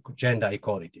advocates gender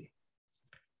equality.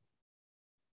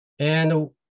 And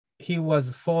he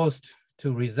was forced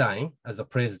to resign as the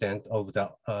president of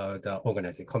the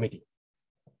organizing committee.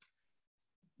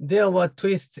 There were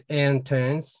twists and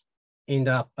turns in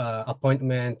the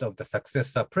appointment of the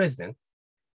successor president,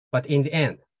 but in the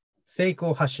end,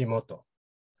 Seiko Hashimoto,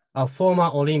 a former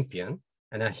Olympian,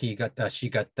 and she got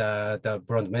the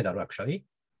bronze medal actually,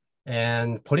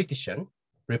 and politician,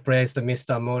 replaced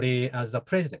Mr. Mori as the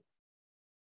president.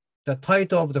 The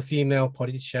title of the female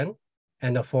politician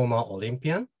and the former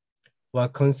Olympian were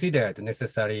considered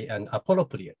necessary and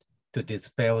appropriate to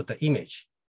dispel the image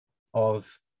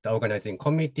of the organizing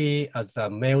committee as a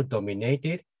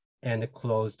male-dominated and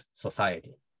closed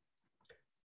society.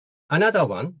 Another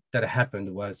one that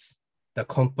happened was the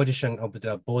composition of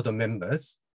the board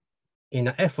members in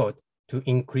an effort to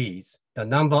increase the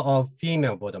number of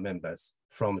female board members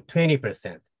from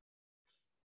 20%.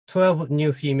 12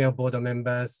 new female board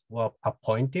members were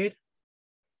appointed,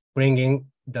 bringing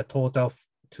the total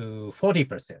to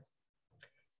 40%.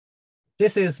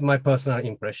 This is my personal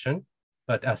impression,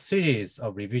 but a series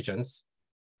of revisions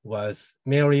was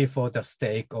merely for the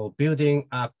sake of building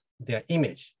up their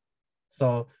image.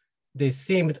 So they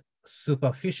seemed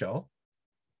superficial.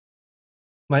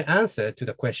 My answer to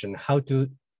the question how to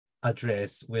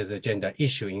address with the gender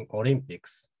issue in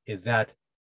Olympics is that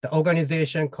the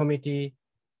organization committee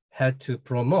had to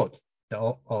promote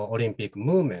the Olympic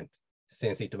movement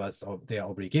since it was their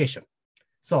obligation.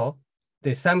 So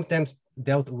they sometimes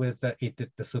dealt with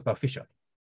it superficially.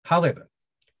 However,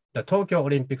 the Tokyo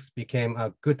Olympics became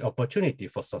a good opportunity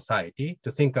for society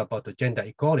to think about the gender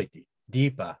equality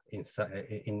deeper in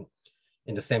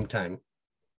the same time.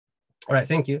 All right,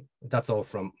 thank you. That's all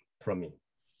from me.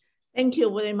 Thank you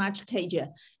very much,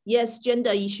 KJ. Yes,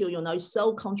 gender issue, is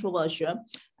so controversial.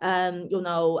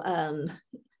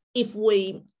 If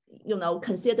we,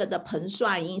 consider the Peng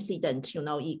Shuai incident,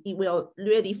 it will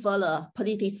really further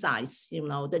politicize,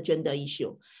 the gender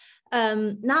issue.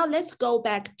 Now let's go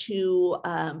back to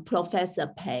Professor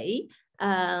Pei.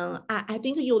 I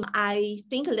think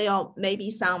there are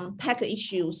maybe some tech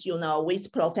issues,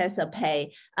 with Professor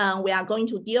Pei. We are going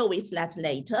to deal with that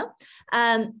later.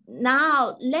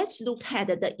 Now let's look at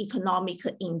the economic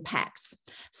impacts.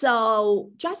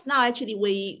 So just now, actually,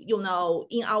 we,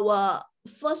 in our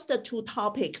first two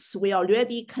topics, we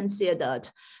already considered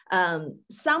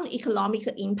some economic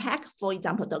impact, for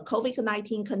example, the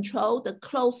COVID-19 control, the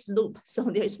closed loop. So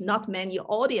there's not many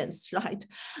audience, right?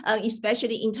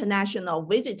 Especially international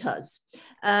visitors.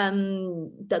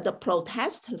 The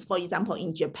protest, for example,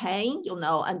 in Japan,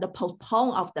 and the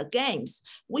postpone of the games,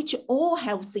 which all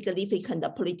have significant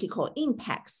political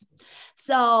impacts.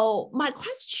 So my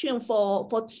question for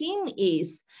Tim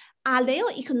is, are there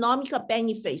economic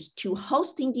benefits to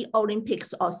hosting the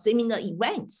Olympics or similar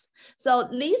events? So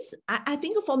this, I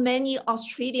think for many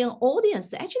Australian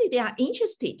audience, actually they are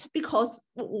interested because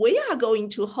we are going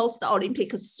to host the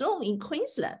Olympics soon in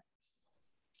Queensland.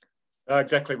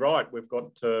 Exactly right. We've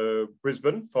got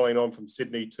Brisbane following on from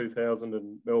Sydney 2000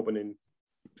 and Melbourne in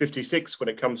 56 when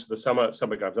it comes to the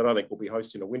summer games. I don't think we'll be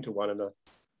hosting a winter one in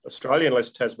Australia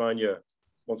unless Tasmania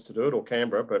wants to do it, or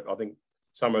Canberra, but I think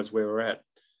summer is where we're at.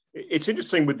 It's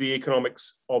interesting with the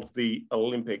economics of the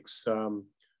Olympics.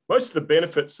 Most of the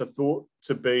benefits are thought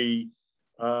to be,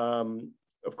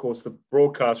 of course, the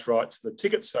broadcast rights, the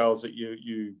ticket sales that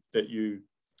you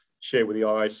share with the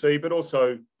IOC, but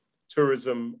also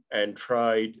tourism and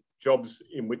trade, jobs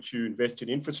in which you invest in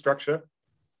infrastructure.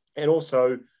 And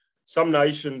also some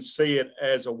nations see it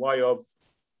as a way of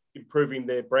improving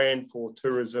their brand for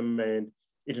tourism and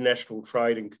international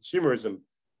trade and consumerism.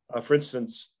 For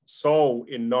instance, Seoul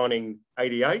in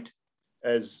 1988,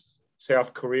 as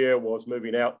South Korea was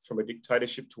moving out from a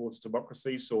dictatorship towards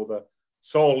democracy, saw the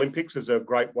Seoul Olympics as a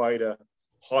great way to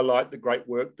highlight the great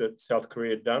work that South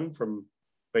Korea had done from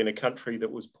being a country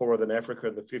that was poorer than Africa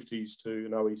in the 50s to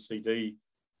an OECD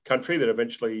country that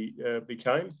eventually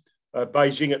became.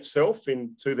 Beijing itself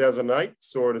in 2008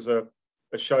 saw it as a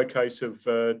showcase of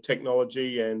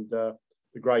technology and the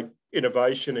great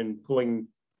innovation in pulling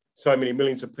so many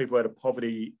millions of people out of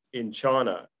poverty in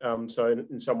China. So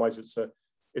in some ways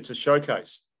it's a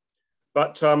showcase.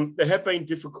 But there have been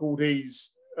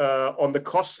difficulties on the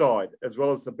cost side as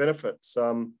well as the benefits.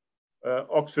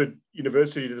 Oxford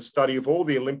University did a study of all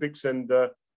the Olympics, and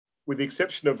with the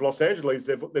exception of Los Angeles,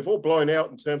 they've all blown out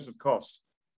in terms of cost.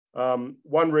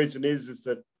 One reason is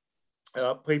that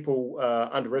people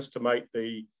underestimate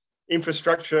the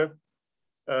infrastructure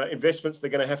investments they're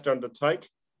going to have to undertake.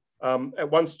 At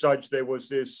one stage, there was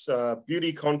this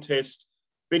beauty contest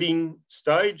bidding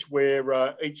stage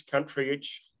where each country,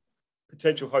 each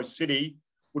potential host city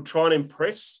would try and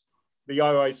impress the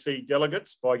IOC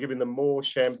delegates by giving them more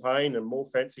champagne and more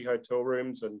fancy hotel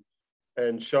rooms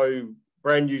and show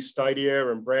brand new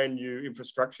stadia and brand new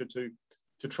infrastructure to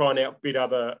try and outbid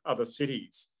other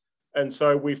cities. And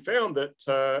so we found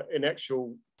that in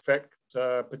actual fact,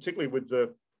 particularly with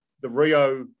the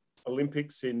Rio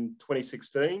Olympics in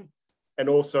 2016 and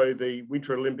also the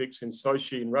Winter Olympics in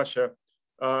Sochi in Russia,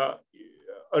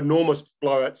 enormous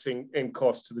blowouts in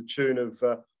cost to the tune of,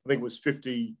 I think it was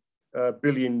 50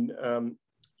 billion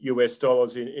US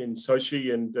dollars in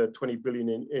Sochi and 20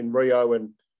 billion in Rio, and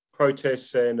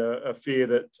protests and a fear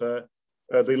that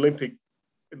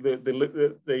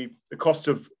the cost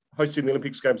of hosting the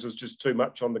Olympics Games was just too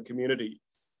much on the community.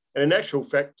 And in actual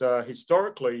fact,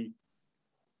 historically,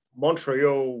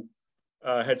 Montreal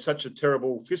had such a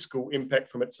terrible fiscal impact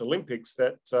from its Olympics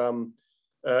that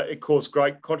it caused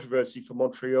great controversy for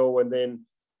Montreal, and then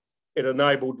it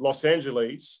enabled Los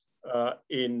Angeles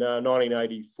in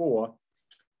 1984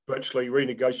 to actually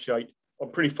renegotiate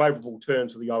on pretty favourable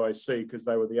terms with the IOC because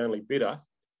they were the only bidder,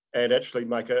 and actually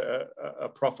make a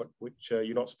profit, which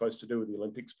you're not supposed to do with the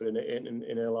Olympics, but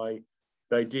in LA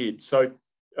they did. So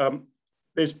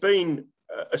there's been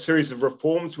a series of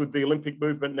reforms with the Olympic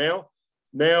movement now.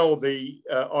 Now the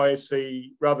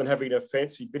IOC, rather than having a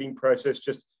fancy bidding process,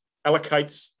 just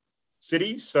allocates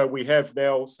cities. So we have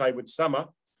now, say with summer,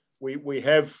 we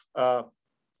have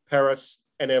Paris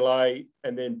and LA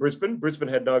and then Brisbane. Brisbane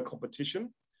had no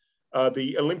competition.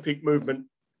 The Olympic movement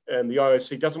and the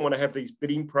IOC doesn't want to have these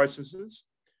bidding processes.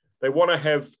 They want to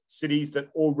have cities that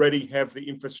already have the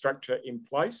infrastructure in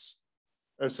place,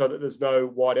 and so that there's no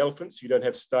white elephants. You don't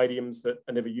have stadiums that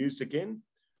are never used again.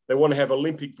 They want to have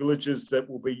Olympic villages that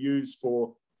will be used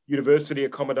for university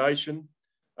accommodation.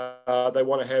 They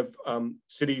want to have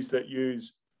cities that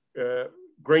use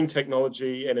green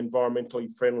technology and environmentally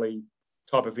friendly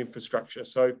type of infrastructure.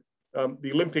 So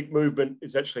the Olympic movement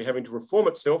is actually having to reform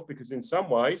itself because in some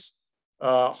ways,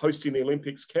 hosting the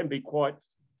Olympics can be quite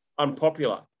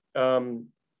unpopular.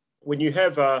 When you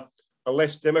have a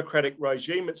less democratic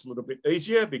regime, it's a little bit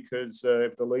easier because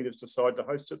if the leaders decide to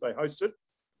host it, they host it.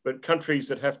 But countries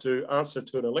that have to answer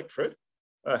to an electorate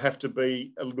have to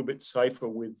be a little bit safer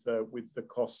with the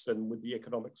costs and with the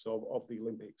economics of the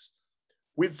Olympics.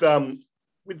 With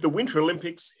the Winter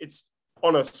Olympics, it's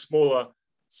on a smaller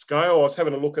scale. I was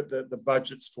having a look at the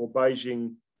budgets for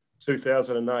Beijing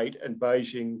 2008 and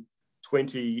Beijing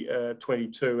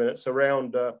 2022, and it's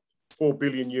around $4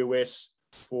 billion US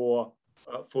for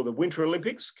the Winter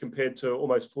Olympics compared to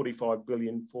almost $45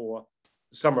 billion for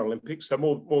the Summer Olympics, so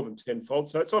more than tenfold.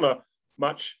 So it's on a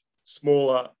much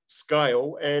smaller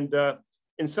scale, and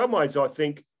in some ways, I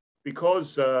think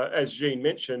because, as Jean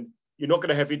mentioned, you're not going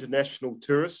to have international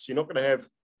tourists, you're not going to have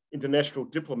international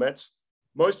diplomats.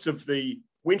 Most of the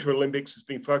Winter Olympics has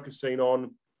been focusing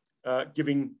on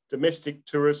giving domestic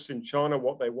tourists in China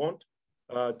what they want,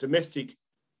 domestic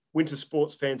winter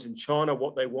sports fans in China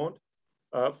what they want.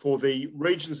 For the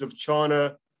regions of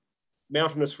China,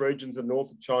 mountainous regions in the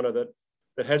north of China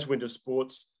that has winter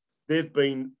sports, they've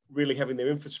been really having their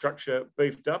infrastructure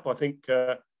beefed up. I think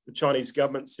the Chinese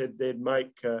government said they'd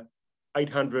make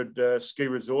 800 ski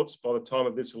resorts by the time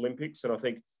of this Olympics, and I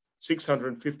think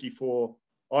 654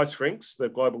 ice rinks, the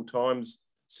Global Times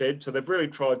said. So they've really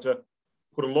tried to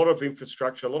put a lot of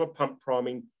infrastructure, a lot of pump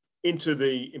priming into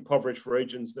the impoverished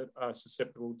regions that are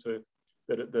susceptible to,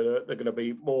 that are going to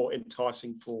be more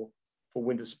enticing for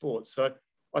winter sports. So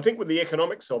I think with the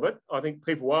economics of it, I think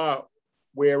people are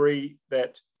wary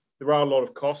that there are a lot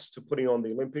of costs to putting on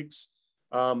the Olympics.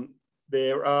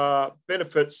 There are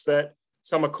benefits that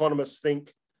some economists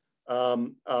think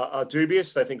are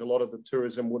dubious. They think a lot of the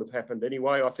tourism would have happened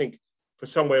anyway. I think for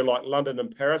somewhere like London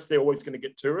and Paris, they're always going to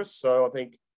get tourists. So I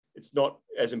think it's not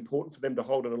as important for them to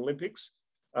hold an Olympics.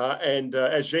 And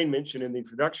as Jean mentioned in the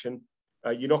introduction,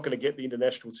 you're not going to get the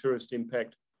international tourist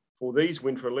impact for these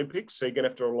Winter Olympics. So you're going to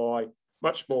have to rely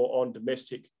much more on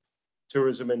domestic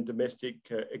tourism and domestic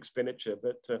expenditure.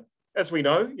 But as we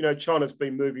know, China's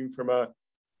been moving from a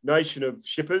nation of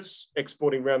shippers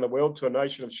exporting around the world to a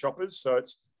nation of shoppers. So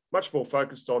it's much more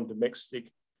focused on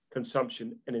domestic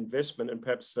consumption and investment. And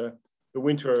perhaps the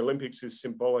Winter Olympics is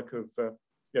symbolic of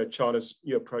China's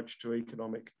new approach to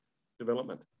economic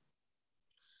development.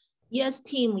 Yes,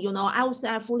 Tim, I would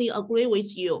say I fully agree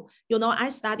with you. I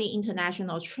study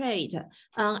international trade.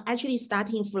 Actually,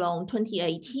 starting from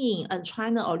 2018, and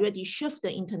China already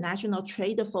shifted international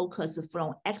trade focus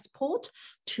from export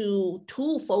to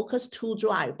focus to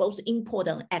drive both import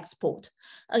and export.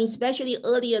 And especially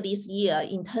earlier this year,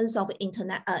 in terms of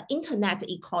internet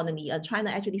economy,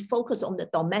 China actually focused on the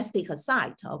domestic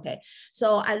side. Okay,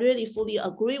 so I really fully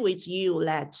agree with you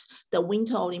that the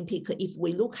Winter Olympic, if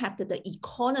we look at the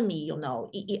economy,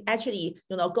 it actually,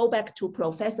 go back to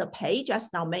Professor Pei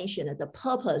just now mentioned the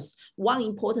purpose. One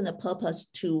important purpose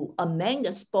to amend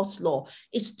the sports law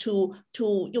is to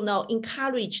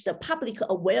encourage the public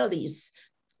awareness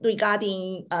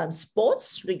regarding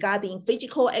sports, regarding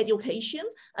physical education,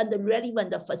 and the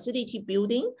relevant facility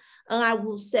building. And I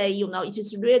would say, it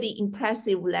is really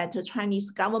impressive that the Chinese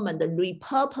government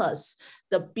repurposed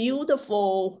the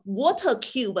beautiful water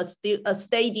cube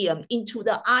stadium into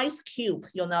the ice cube,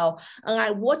 and I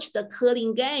watched the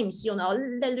curling games,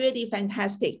 they're really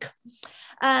fantastic.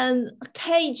 And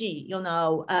KG,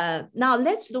 now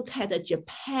let's look at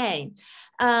Japan.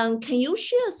 Can you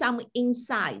share some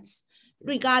insights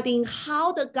regarding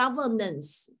how the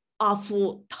governance of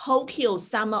Tokyo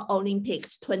Summer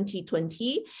Olympics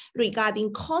 2020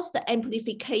 regarding cost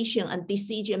amplification and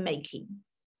decision making?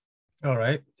 All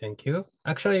right, thank you.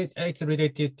 Actually, it's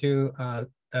related to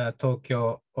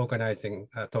Tokyo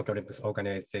Olympics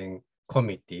organizing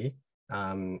committee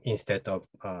instead of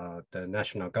the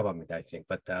national government, I think.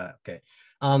 But okay,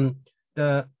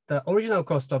 the original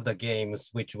cost of the games,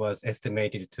 which was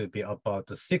estimated to be about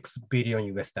 $6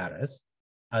 billion US,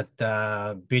 at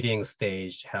the bidding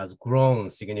stage has grown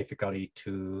significantly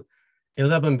to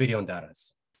 $11 billion,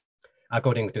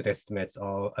 according to the estimates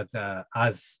of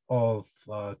as of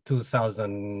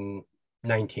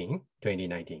 2019.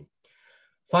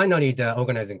 Finally, the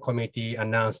organizing committee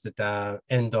announced at the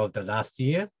end of the last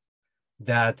year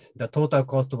that the total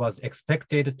cost was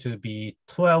expected to be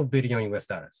 $12 billion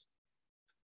US.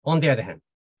 On the other hand,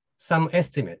 some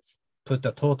estimates put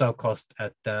the total cost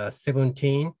at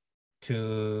 17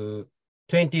 to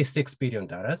 $26 billion,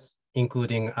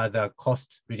 including other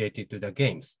costs related to the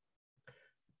games.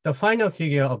 The final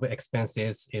figure of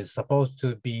expenses is supposed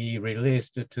to be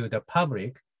released to the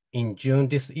public in June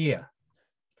this year.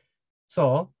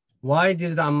 So why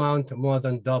did the amount more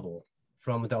than double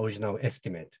from the original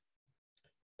estimate?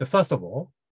 First of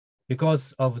all,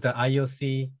 because of the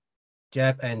IOC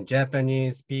and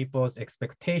Japanese people's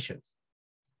expectations.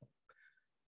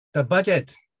 The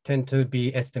budget tend to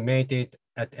be estimated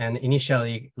at an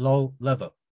initially low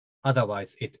level.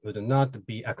 Otherwise, it would not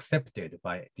be accepted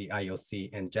by the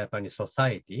IOC and Japanese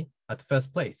society at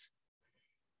first place.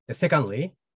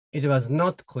 Secondly, it was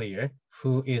not clear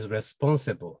who is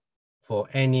responsible for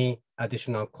any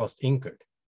additional cost incurred.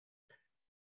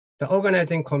 The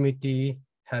organizing committee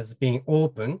has been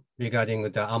open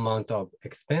regarding the amount of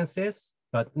expenses,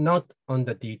 but not on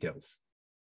the details.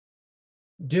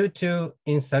 Due to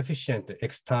insufficient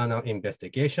external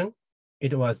investigation,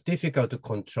 it was difficult to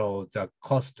control the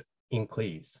cost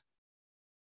increase.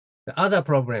 The other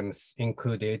problems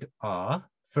included are,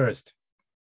 first,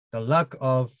 the lack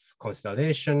of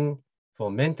consideration for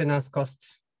maintenance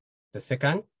costs. The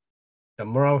second, the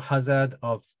moral hazard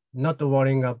of not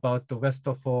worrying about the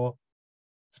wasteful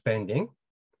spending.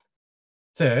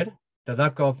 Third, the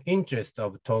lack of interest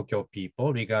of Tokyo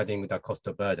people regarding the cost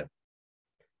burden.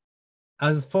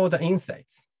 As for the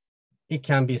insights, it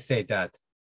can be said that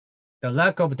the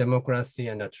lack of democracy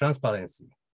and transparency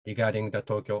regarding the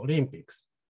Tokyo Olympics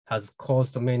has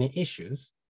caused many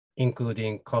issues,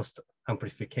 including cost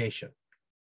amplification.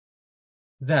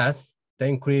 Thus, the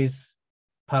increased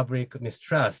public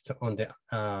mistrust on the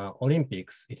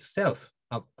Olympics itself,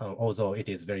 although it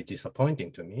is very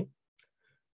disappointing to me.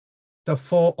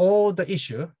 For all the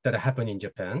issues that happen in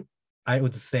Japan, I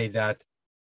would say that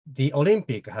the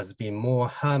Olympic has been more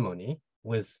harmony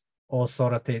with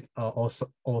authoritative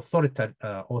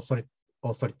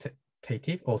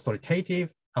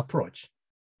approach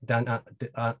than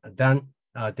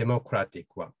a democratic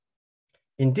one.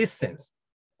 In this sense,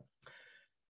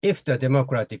 if the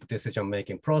democratic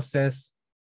decision-making process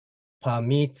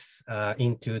permits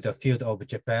into the field of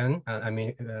Japan,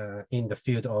 in the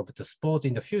field of the sport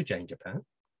in the future in Japan,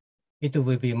 it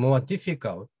will be more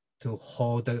difficult to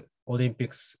hold the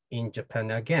Olympics in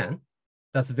Japan again.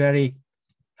 That's very,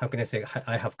 how can I say,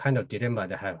 I have kind of dilemma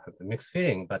that I have a mixed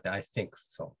feeling, but I think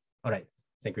so. All right,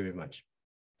 thank you very much.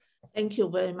 Thank you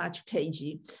very much,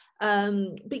 KG.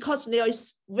 Because there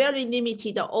is very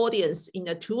limited audience in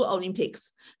the two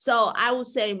Olympics. So I would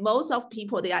say most of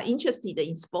people, they are interested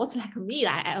in sports like me.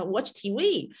 I watch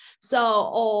TV. So,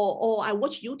 or I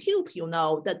watch YouTube, you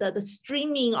know, the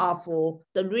streaming of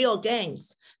the real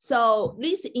games. So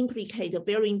this implicates a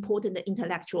very important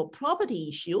intellectual property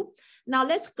issue. Now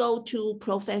let's go to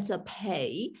Professor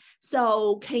Pei.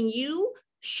 So can you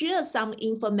share some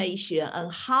information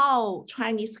on how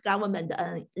Chinese government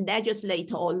and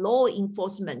legislator or law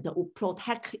enforcement will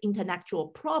protect intellectual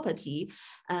property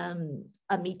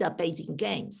amid the Beijing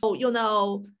Games? So, you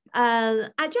know,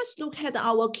 I just look at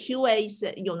our QA's,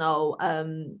 you know,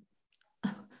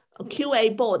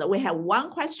 QA board. We have one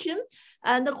question.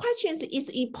 And the question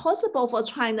is it possible for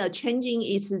China changing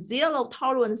its zero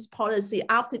tolerance policy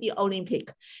after the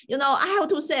Olympic? You know, I have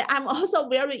to say, I'm also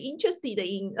very interested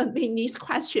in this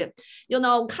question. You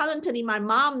know, currently my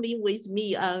mom lives with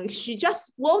me and she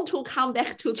just wants to come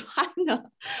back to China.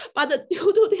 But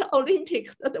due to the Olympic,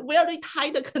 the very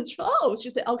tight control, she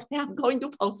said, okay, I'm going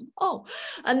to postpone.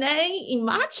 And then in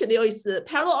March, there is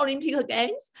Paralympic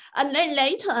Games. And then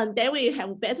later, and they will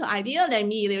have a better idea than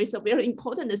me. There is a very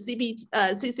important CCP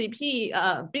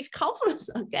big conference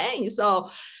again.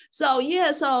 So how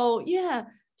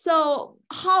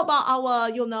about our,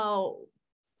 you know,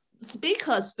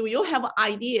 speakers? Do you have an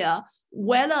idea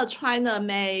whether China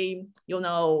may, you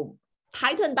know,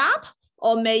 tighten up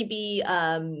or maybe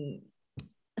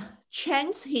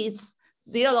change its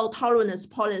zero tolerance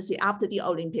policy after the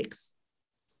Olympics?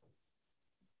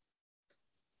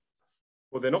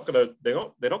 Well, they're not going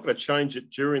to change it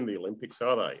during the Olympics,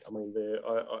 are they? I mean,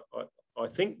 I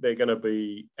think they're going to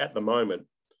be at the moment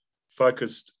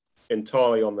focused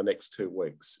entirely on the next 2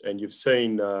 weeks. And you've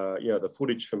seen, you know, the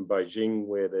footage from Beijing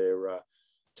where they're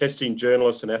testing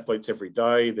journalists and athletes every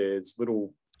day. There's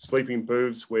little sleeping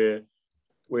booths where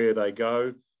they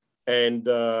go, and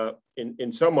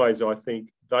in some ways, I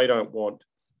think they don't want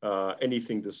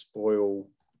anything to spoil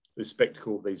the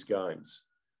spectacle of these games.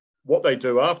 What they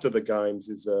do after the games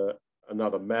is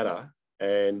another matter,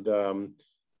 and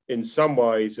in some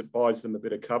ways it buys them a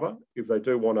bit of cover. If they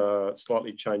do want to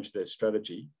slightly change their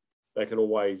strategy, they can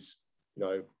always, you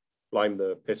know, blame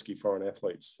the pesky foreign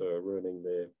athletes for ruining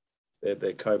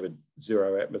their COVID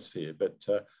zero atmosphere. But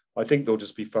I think they'll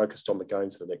just be focused on the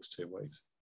games for the next 2 weeks.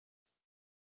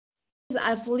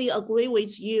 I fully agree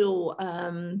with you.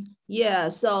 Yeah,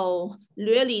 so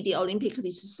really the Olympics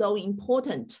is so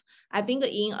important. I think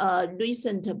in a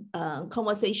recent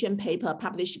conversation paper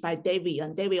published by David,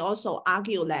 and David also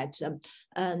argued that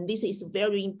this is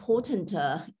very important,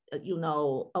 you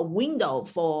know, a window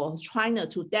for China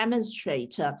to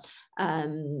demonstrate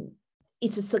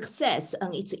its success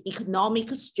and its economic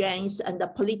strength and the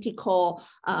political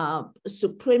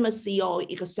supremacy or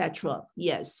etc.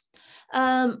 Yes.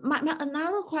 My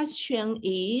another question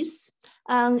is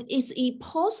it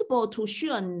possible to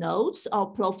share notes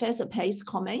of Professor Pei's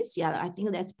comments? Yeah, I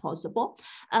think that's possible.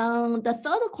 The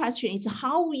third question is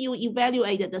how will you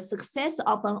evaluate the success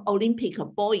of an Olympic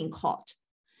boycott?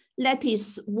 That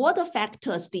is, what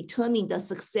factors determine the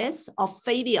success or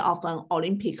failure of an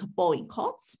Olympic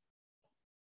boycott?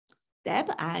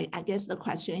 Deb, I guess the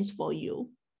question is for you.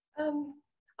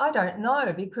 I don't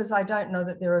know, because I don't know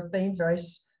that there have been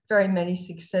very many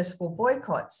successful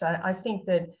boycotts. I think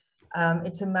that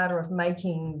it's a matter of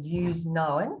making views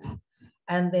known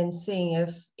and then seeing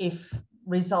if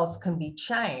results can be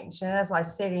changed. And as I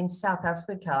said, in South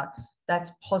Africa,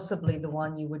 that's possibly the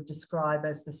one you would describe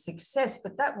as the success,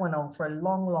 but that went on for a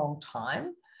long, long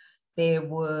time. There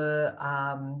were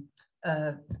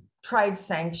trade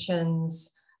sanctions.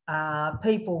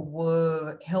 People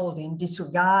were held in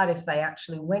disregard if they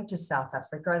actually went to South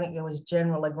Africa. I think there was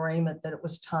general agreement that it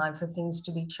was time for things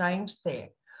to be changed there.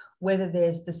 Whether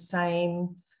there's the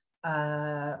same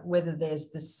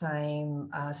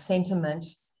sentiment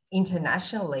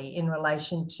internationally in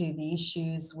relation to the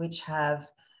issues which have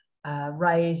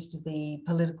raised the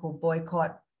political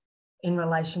boycott in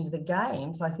relation to the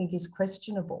Games, I think is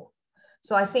questionable.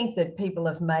 So I think that people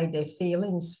have made their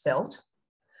feelings felt,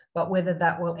 but whether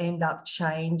that will end up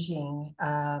changing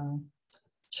the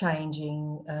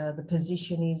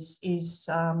position is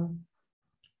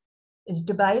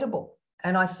debatable.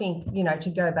 And I think, you know, to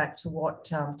go back to what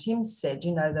Tim said,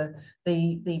 you know,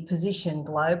 the position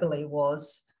globally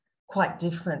was quite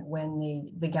different when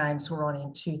the Games were on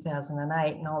in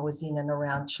 2008, and I was in and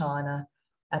around China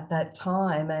at that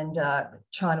time, and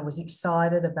China was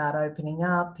excited about opening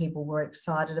up. People were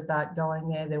excited about going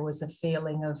there. There was a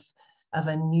feeling of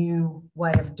a new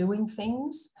way of doing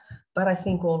things, but I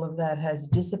think all of that has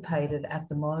dissipated at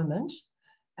the moment.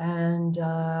 And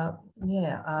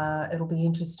it'll be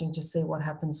interesting to see what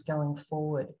happens going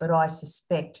forward. But I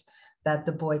suspect that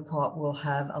the boycott will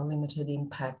have a limited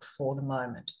impact for the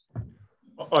moment.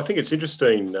 I think it's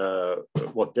interesting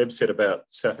what Deb said about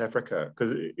South Africa,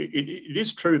 because it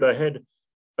is true they had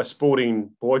a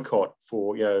sporting boycott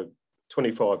for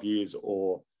 25 years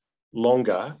or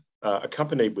longer,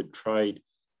 accompanied with trade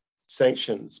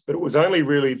sanctions. But it was only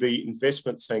really the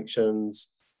investment sanctions,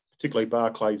 particularly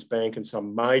Barclays Bank and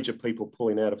some major people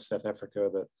pulling out of South Africa,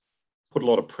 that put a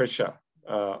lot of pressure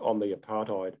on the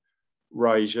apartheid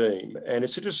regime. And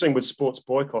it's interesting with sports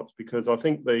boycotts, because I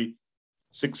think the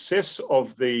success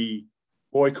of the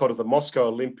boycott of the Moscow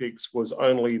Olympics was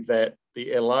only that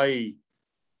the LA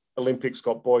Olympics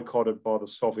got boycotted by the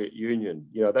Soviet Union.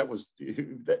 You know, that was,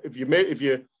 if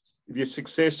your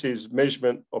success is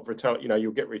measurement of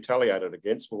you'll get retaliated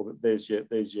against. Well, there's your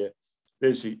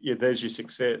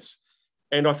success.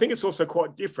 And I think it's also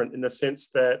quite different in the sense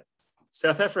that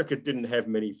South Africa didn't have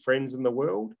many friends in the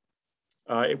world.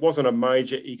 It wasn't a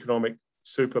major economic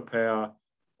superpower,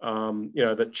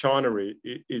 that China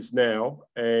is now.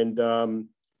 And,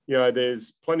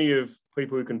 there's plenty of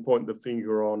people who can point the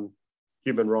finger on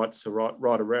human rights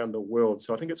right around the world.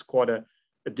 So I think it's quite a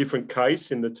different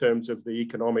case in the terms of the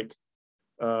economic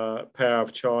power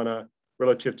of China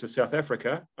relative to South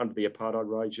Africa under the apartheid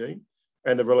regime,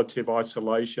 and the relative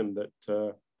isolation that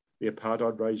the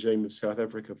apartheid regime of South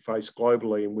Africa faced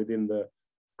globally and within the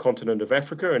continent of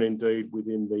Africa, and indeed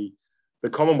within the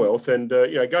Commonwealth. And,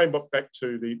 going back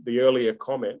to the earlier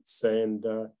comments, and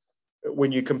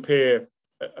when you compare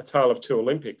a tale of two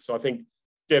Olympics, I think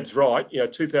Deb's right.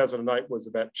 2008 was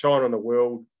about China and the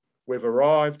world. We've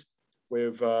arrived.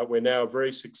 We're now a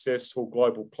very successful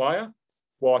global player.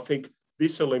 Well, I think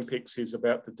this Olympics is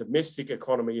about the domestic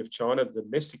economy of China, the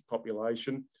domestic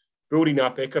population, building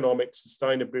up economic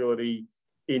sustainability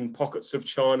in pockets of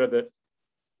China that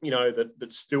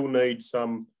still need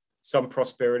some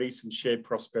prosperity, some shared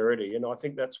prosperity. And I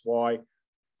think that's why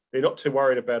they're not too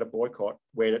worried about a boycott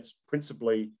when it's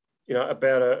principally,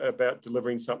 about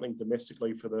delivering something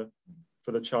domestically for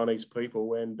the Chinese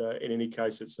people. And in any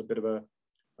case, it's a bit of a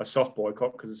soft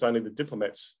boycott, because it's only the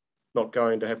diplomats not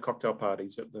going to have cocktail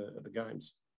parties at the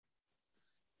Games.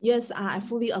 Yes, I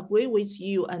fully agree with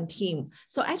you and Tim.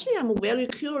 So actually, I'm very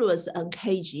curious,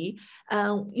 KG.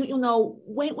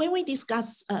 When we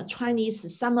discuss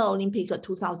Chinese Summer Olympic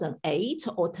 2008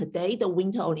 or today, the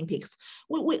Winter Olympics,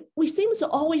 we seem to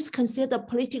always consider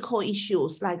political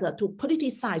issues, like to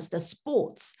politicize the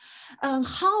sports.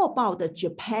 How about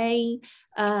Japan?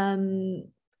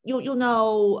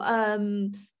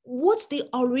 What's the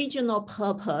original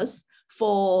purpose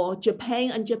for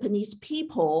Japan and Japanese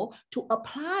people to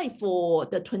apply for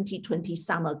the 2020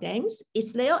 Summer Games?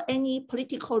 Is there any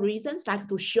political reasons, like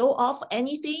to show off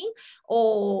anything,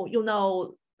 or, you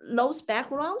know, those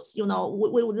backgrounds? You know,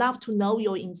 we would love to know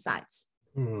your insights.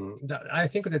 I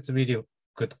think that's a really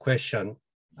good question.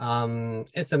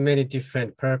 It's a many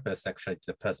different purpose, actually,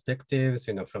 the perspectives,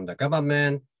 you know, from the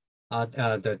government.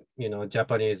 You know,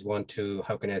 Japanese want to,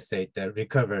 how can I say, the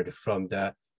recovered from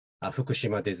the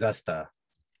Fukushima disaster,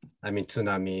 I mean,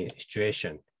 tsunami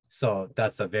situation. So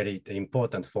that's a very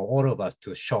important for all of us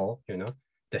to show, you know,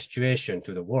 the situation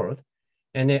to the world.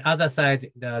 And the other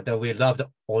side, we love the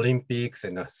Olympics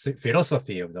and the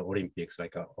philosophy of the Olympics,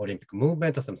 like an Olympic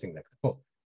movement or something like that. Oh,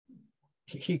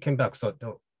 he came back. So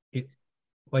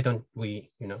why don't we,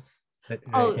 you know, let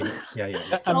him,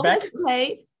 I'm back.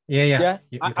 Okay. Yeah.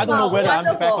 I don't know whether I'm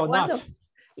back or not.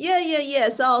 Yeah.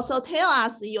 So tell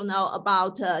us, you know,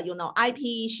 about, you know, IP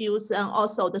issues and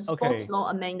also the sports law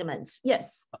amendments.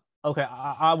 Yes. Okay,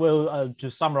 I will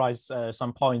to summarize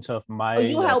some points of my.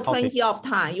 You have topic. plenty of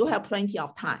time. You have plenty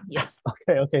of time. Yes.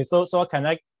 Okay. So can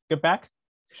I get back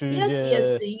to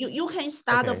yes. You can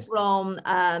start from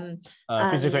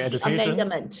physical education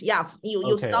amendment. Yeah.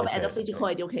 You stop at the physical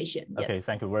education. Yes. Okay.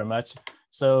 Thank you very much.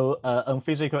 So on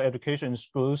physical education,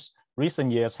 schools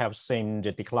recent years have seen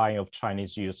the decline of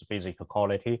Chinese youth physical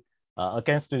quality.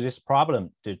 Against this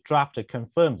problem, the draft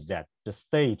confirms that the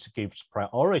state gives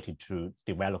priority to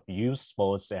develop youth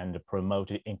sports and promote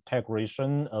the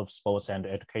integration of sports and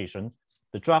education.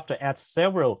 The draft adds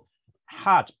several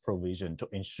hard provisions to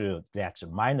ensure that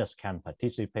minors can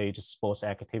participate in sports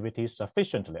activities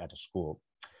sufficiently at school.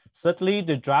 Certainly,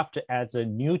 the draft adds a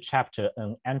new chapter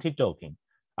on anti-doping.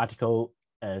 Article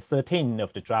 13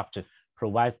 of the draft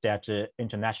provides that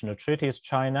international treaties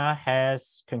China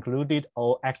has concluded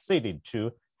or acceded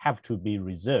to have to be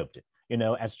reserved. You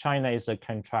know, as China is a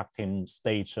contracting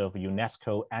state of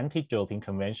UNESCO Anti-Doping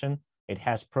Convention, it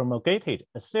has promulgated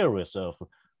a series of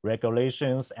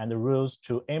regulations and rules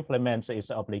to implement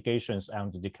its obligations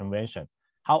under the convention.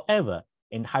 However,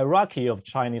 in the hierarchy of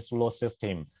Chinese law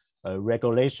system,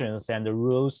 regulations and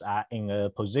rules are in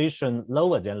a position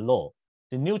lower than law.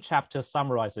 The new chapter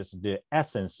summarizes the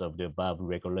essence of the above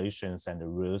regulations and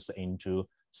rules into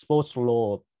sports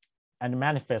law and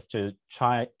manifests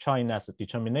China's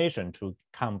determination to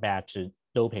combat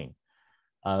doping.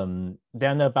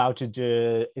 Then about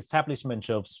the establishment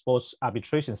of sports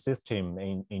arbitration system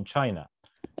in China.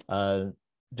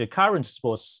 The current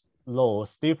sports law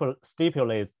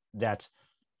stipulates that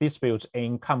disputes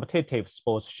in competitive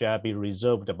sports shall be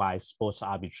resolved by sports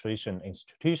arbitration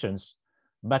institutions.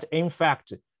 But in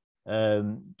fact,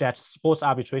 that sports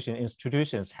arbitration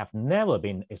institutions have never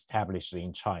been established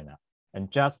in China, and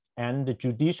the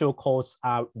judicial courts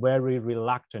are very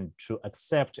reluctant to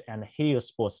accept and hear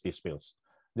sports disputes.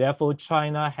 Therefore,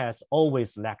 China has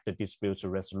always lacked the dispute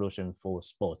resolution for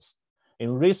sports.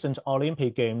 In recent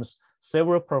Olympic Games,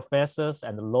 several professors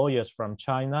and lawyers from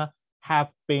China have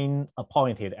been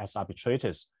appointed as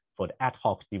arbitrators for the ad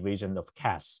hoc division of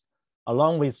CAS.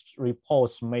 Along with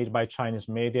reports made by Chinese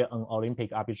media on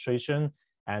Olympic arbitration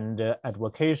and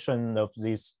advocation of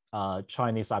these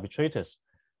Chinese arbitrators,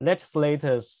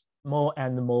 legislators more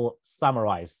and more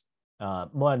summarize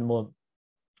along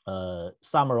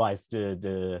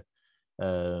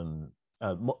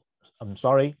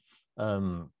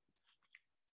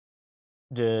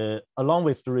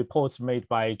with the reports made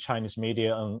by Chinese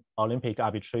media on Olympic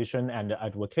arbitration and the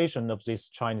advocation of these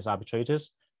Chinese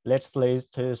arbitrators,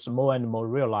 legislators more and more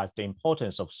realize the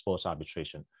importance of sports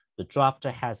arbitration. The draft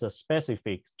has a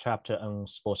specific chapter on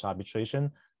sports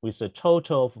arbitration with a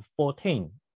total of 14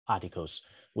 articles,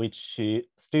 which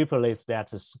stipulates the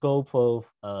scope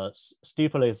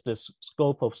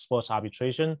of sports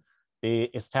arbitration, the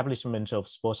establishment of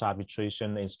sports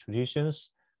arbitration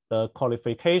institutions, the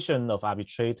qualification of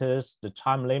arbitrators, the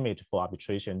time limit for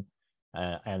arbitration,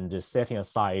 and the setting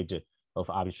aside of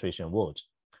arbitration award,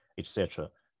 etc.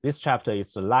 This chapter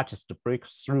is the largest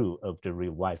breakthrough of the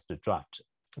revised draft.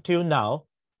 Till now,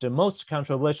 the most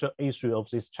controversial issue of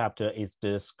this chapter is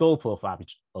the scope of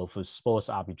sports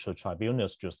arbitral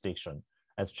tribunals jurisdiction.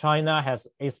 As China has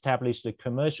established the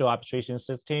commercial arbitration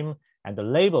system and the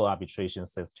labor arbitration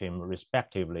system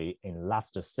respectively in the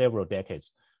last several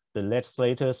decades, the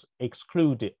legislators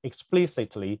exclude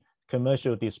explicitly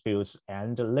commercial disputes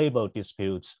and labor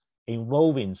disputes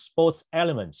involving sports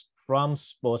elements from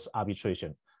sports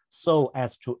arbitration, so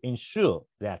as to ensure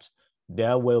that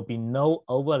there will be no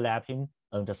overlapping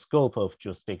on the scope of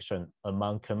jurisdiction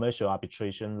among commercial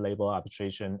arbitration, labor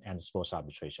arbitration, and sports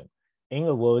arbitration. In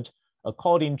a word,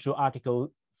 according to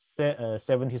Article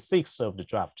 76 of the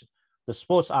draft, the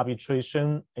sports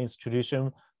arbitration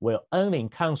institution will only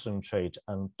concentrate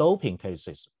on doping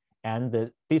cases and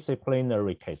the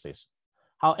disciplinary cases.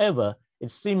 However,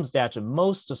 it seems that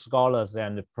most scholars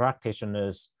and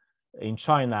practitioners in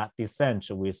China dissent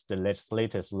with the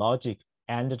legislator's logic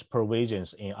and the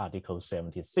provisions in Article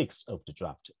 76 of the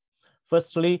draft.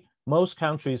 Firstly, most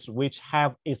countries which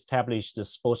have established the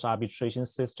sports arbitration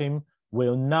system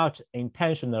will not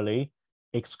intentionally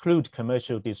exclude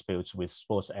commercial disputes with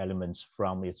sports elements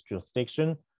from its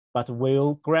jurisdiction, but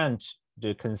will grant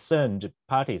the concerned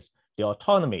parties the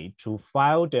autonomy to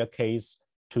file their case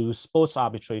to sports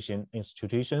arbitration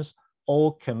institutions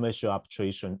or commercial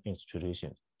arbitration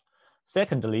institutions.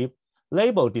 Secondly,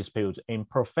 labor disputes in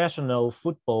professional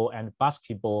football and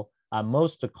basketball are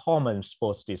most common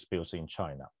sports disputes in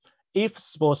China. If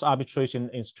sports arbitration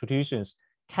institutions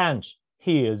can't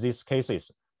hear these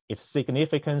cases, its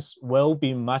significance will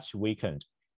be much weakened,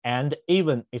 and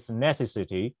even its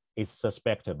necessity is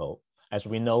suspectable. As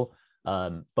we know,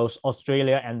 both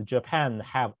Australia and Japan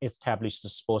have established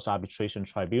sports arbitration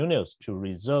tribunals to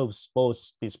resolve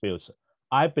sports disputes.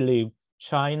 I believe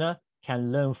China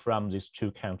can learn from these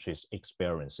two countries'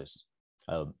 experiences.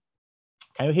 Can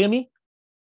you hear me?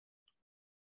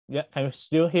 Yeah, can you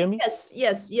still hear me?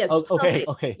 Yes. Oh, okay,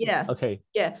 okay. Yeah. Okay.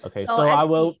 Yeah. Okay. So I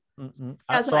will.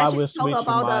 So I will switch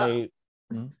my.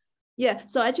 Yeah,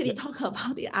 so actually talk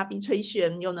about the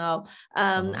arbitration,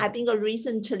 I think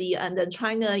recently and the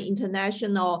China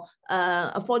International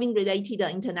Foreign Related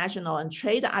International and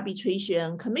Trade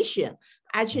Arbitration Commission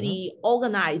actually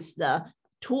organized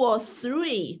 2 or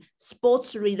 3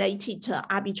 sports-related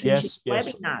arbitration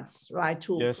webinars, right?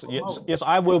 Yes.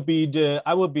 I will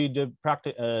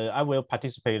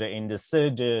participate in the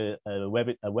 3rd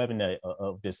webinar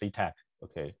of the CTAC.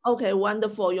 Okay,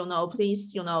 wonderful.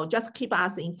 Please, just keep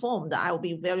us informed. I will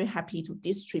be very happy to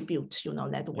distribute,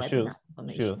 that webinar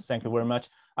information. Sure. Thank you very much.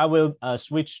 I will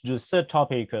switch to the 3rd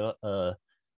topic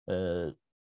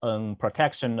on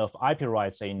protection of IP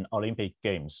rights in Olympic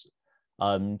Games.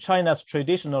 China's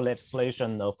traditional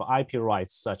legislation of IP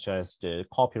rights, such as the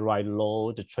copyright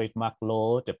law, the trademark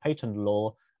law, the patent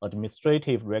law,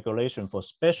 administrative regulation for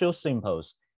special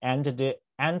symbols, and the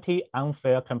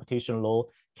anti-unfair competition law,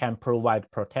 can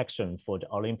provide protection for the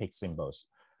Olympic symbols.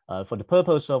 For the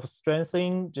purpose of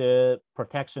strengthening the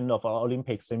protection of our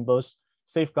Olympic symbols,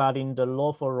 safeguarding the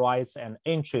lawful rights and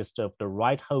interests of the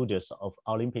right holders of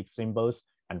Olympic symbols,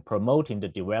 and promoting the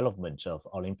development of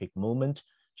Olympic movement,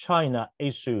 China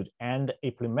issued and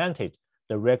implemented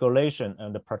the regulation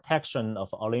and the protection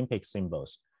of Olympic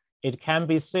symbols. It can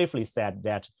be safely said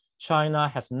that China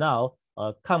has now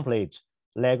a complete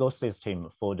legal system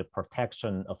for the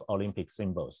protection of Olympic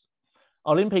symbols.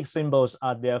 Olympic symbols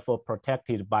are therefore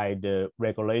protected by the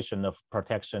regulation of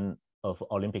protection of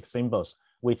Olympic symbols,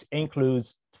 which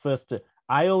includes first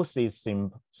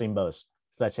IOC symbols,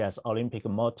 such as Olympic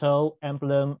motto,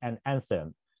 emblem, and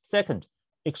anthem. Second,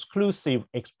 exclusive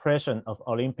expression of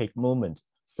Olympic movement,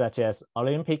 such as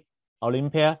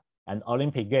Olympia, and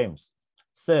Olympic Games.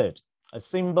 Third, a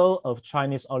symbol of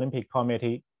Chinese Olympic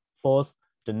Committee. Fourth,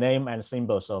 the name and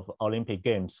symbols of Olympic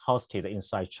Games hosted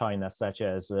inside China, such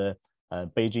as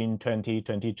Beijing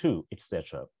 2022,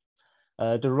 etc.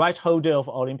 The right holder of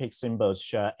Olympic symbols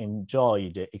shall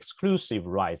enjoy the exclusive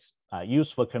rights.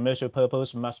 Use for commercial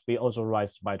purpose must be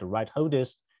authorized by the right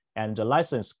holders, and the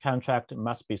license contract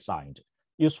must be signed.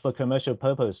 Use for commercial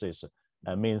purposes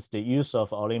means the use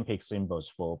of Olympic symbols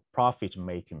for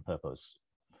profit-making purpose.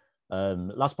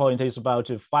 Last point is about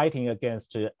fighting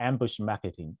against ambush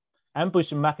marketing.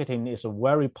 Ambush marketing is a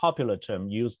very popular term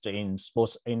used in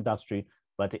sports industry,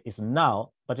 but it's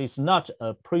not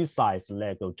a precise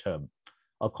legal term.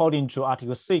 According to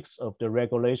Article 6 of the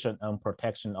Regulation on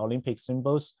Protection Olympic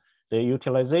Symbols, the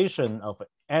utilization of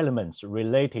elements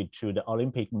related to the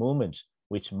Olympic movement,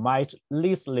 which might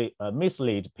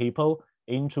mislead people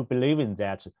into believing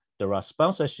that there are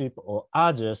sponsorship or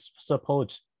other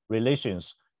support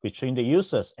relations between the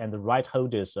users and the right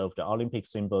holders of the Olympic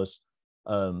symbols,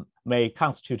 may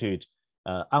constitute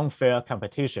unfair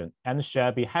competition and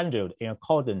shall be handled in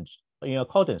accordance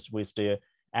with the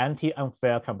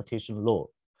anti-unfair competition law.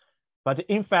 But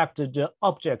in fact, the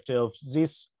object of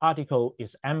this article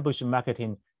is ambush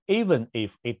marketing, even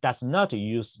if it does not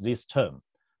use this term.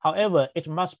 However, it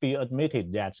must be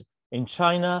admitted that in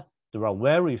China, there are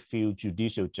very few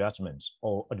judicial judgments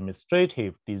or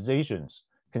administrative decisions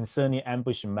concerning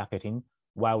ambush marketing,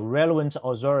 while relevant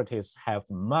authorities have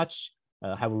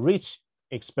rich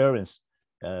experience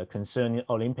concerning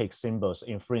Olympic symbols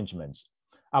infringements.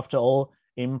 After all,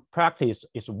 in practice,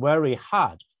 it's very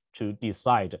hard to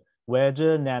decide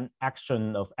whether an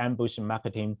action of ambush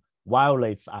marketing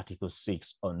violates Article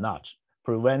 6 or not.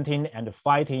 Preventing and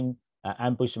fighting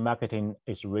ambush marketing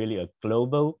is really a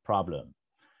global problem.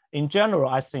 In general,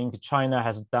 I think China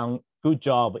has done a good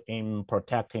job in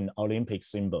protecting Olympic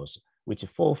symbols, which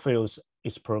fulfills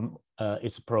its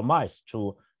promise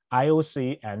to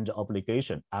IOC and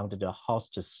obligation under the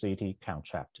host city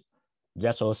contract.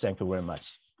 That's all. Thank you very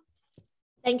much.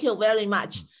 Thank you very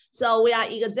much. So we are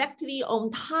exactly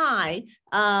on time.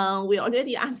 We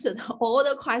already answered all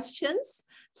the questions.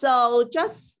 So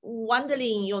just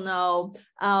wondering,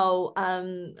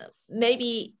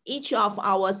 maybe each of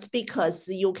our speakers,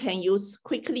 you can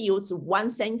quickly use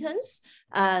one sentence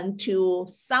to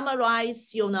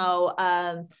summarize,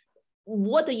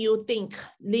 what do you think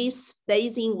this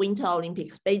Beijing Winter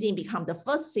Olympics, Beijing become the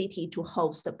first city to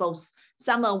host both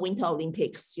Summer and Winter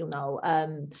Olympics,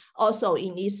 also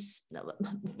in this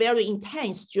very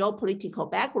intense geopolitical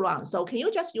background. So can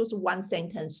you just use one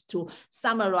sentence to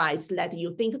summarize that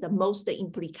you think the most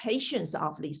implications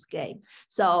of this game?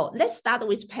 So let's start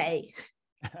with Pei.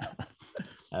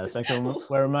 Thank you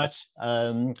very much.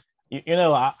 I'm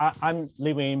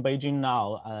living in Beijing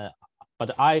now,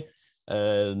 but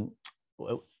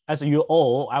as you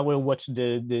all, I will watch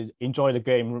enjoy the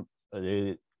game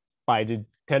by the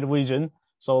television.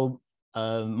 So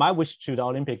my wish to the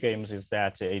Olympic Games is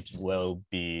that it will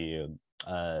be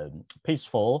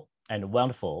peaceful and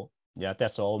wonderful. Yeah,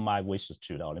 that's all my wishes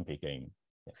to the Olympic Game.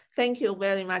 Yeah. Thank you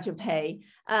very much, Pei.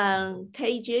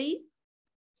 KJ?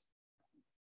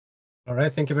 All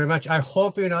right, thank you very much. I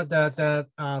hope that the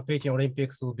Beijing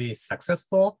Olympics will be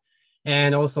successful,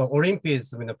 and also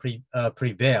Olympics will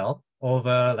prevail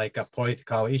over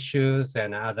political issues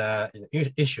and other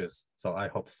issues. So I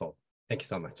hope so. Thank you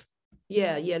so much.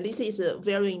 Yeah, this is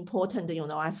very important.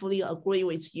 I fully agree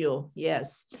with you.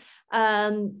 Yes.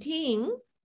 Ting?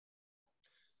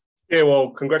 Yeah,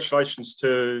 well, congratulations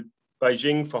to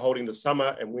Beijing for holding the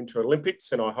Summer and Winter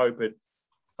Olympics, and I hope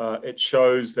it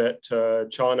shows that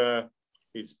China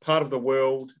is part of the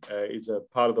world, is a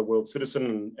part of the world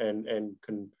citizen, and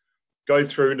can go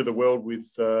through into the world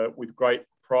with great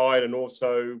pride and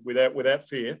also without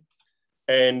fear.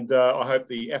 And I hope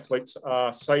the athletes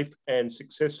are safe and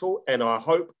successful. And I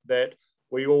hope that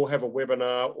we all have a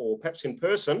webinar or perhaps in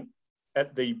person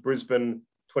at the Brisbane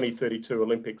 2032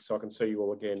 Olympics, so I can see you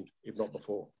all again, if not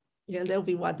before. Yeah, that would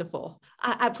be wonderful.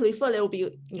 I prefer that will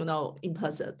be, in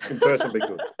person. In person would be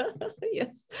good.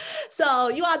 Yes. So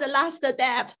you are the last,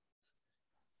 Deb.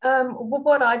 Well,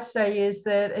 what I'd say is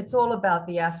that it's all about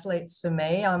the athletes for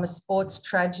me. I'm a sports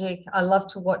tragic. I love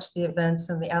to watch the events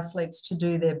and the athletes to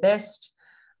do their best.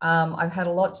 I've had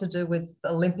a lot to do with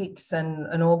Olympics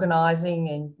and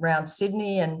organising around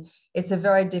Sydney, and it's a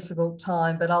very difficult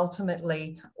time, but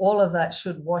ultimately all of that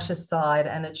should wash aside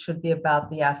and it should be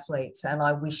about the athletes, and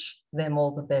I wish them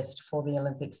all the best for the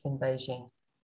Olympics in Beijing.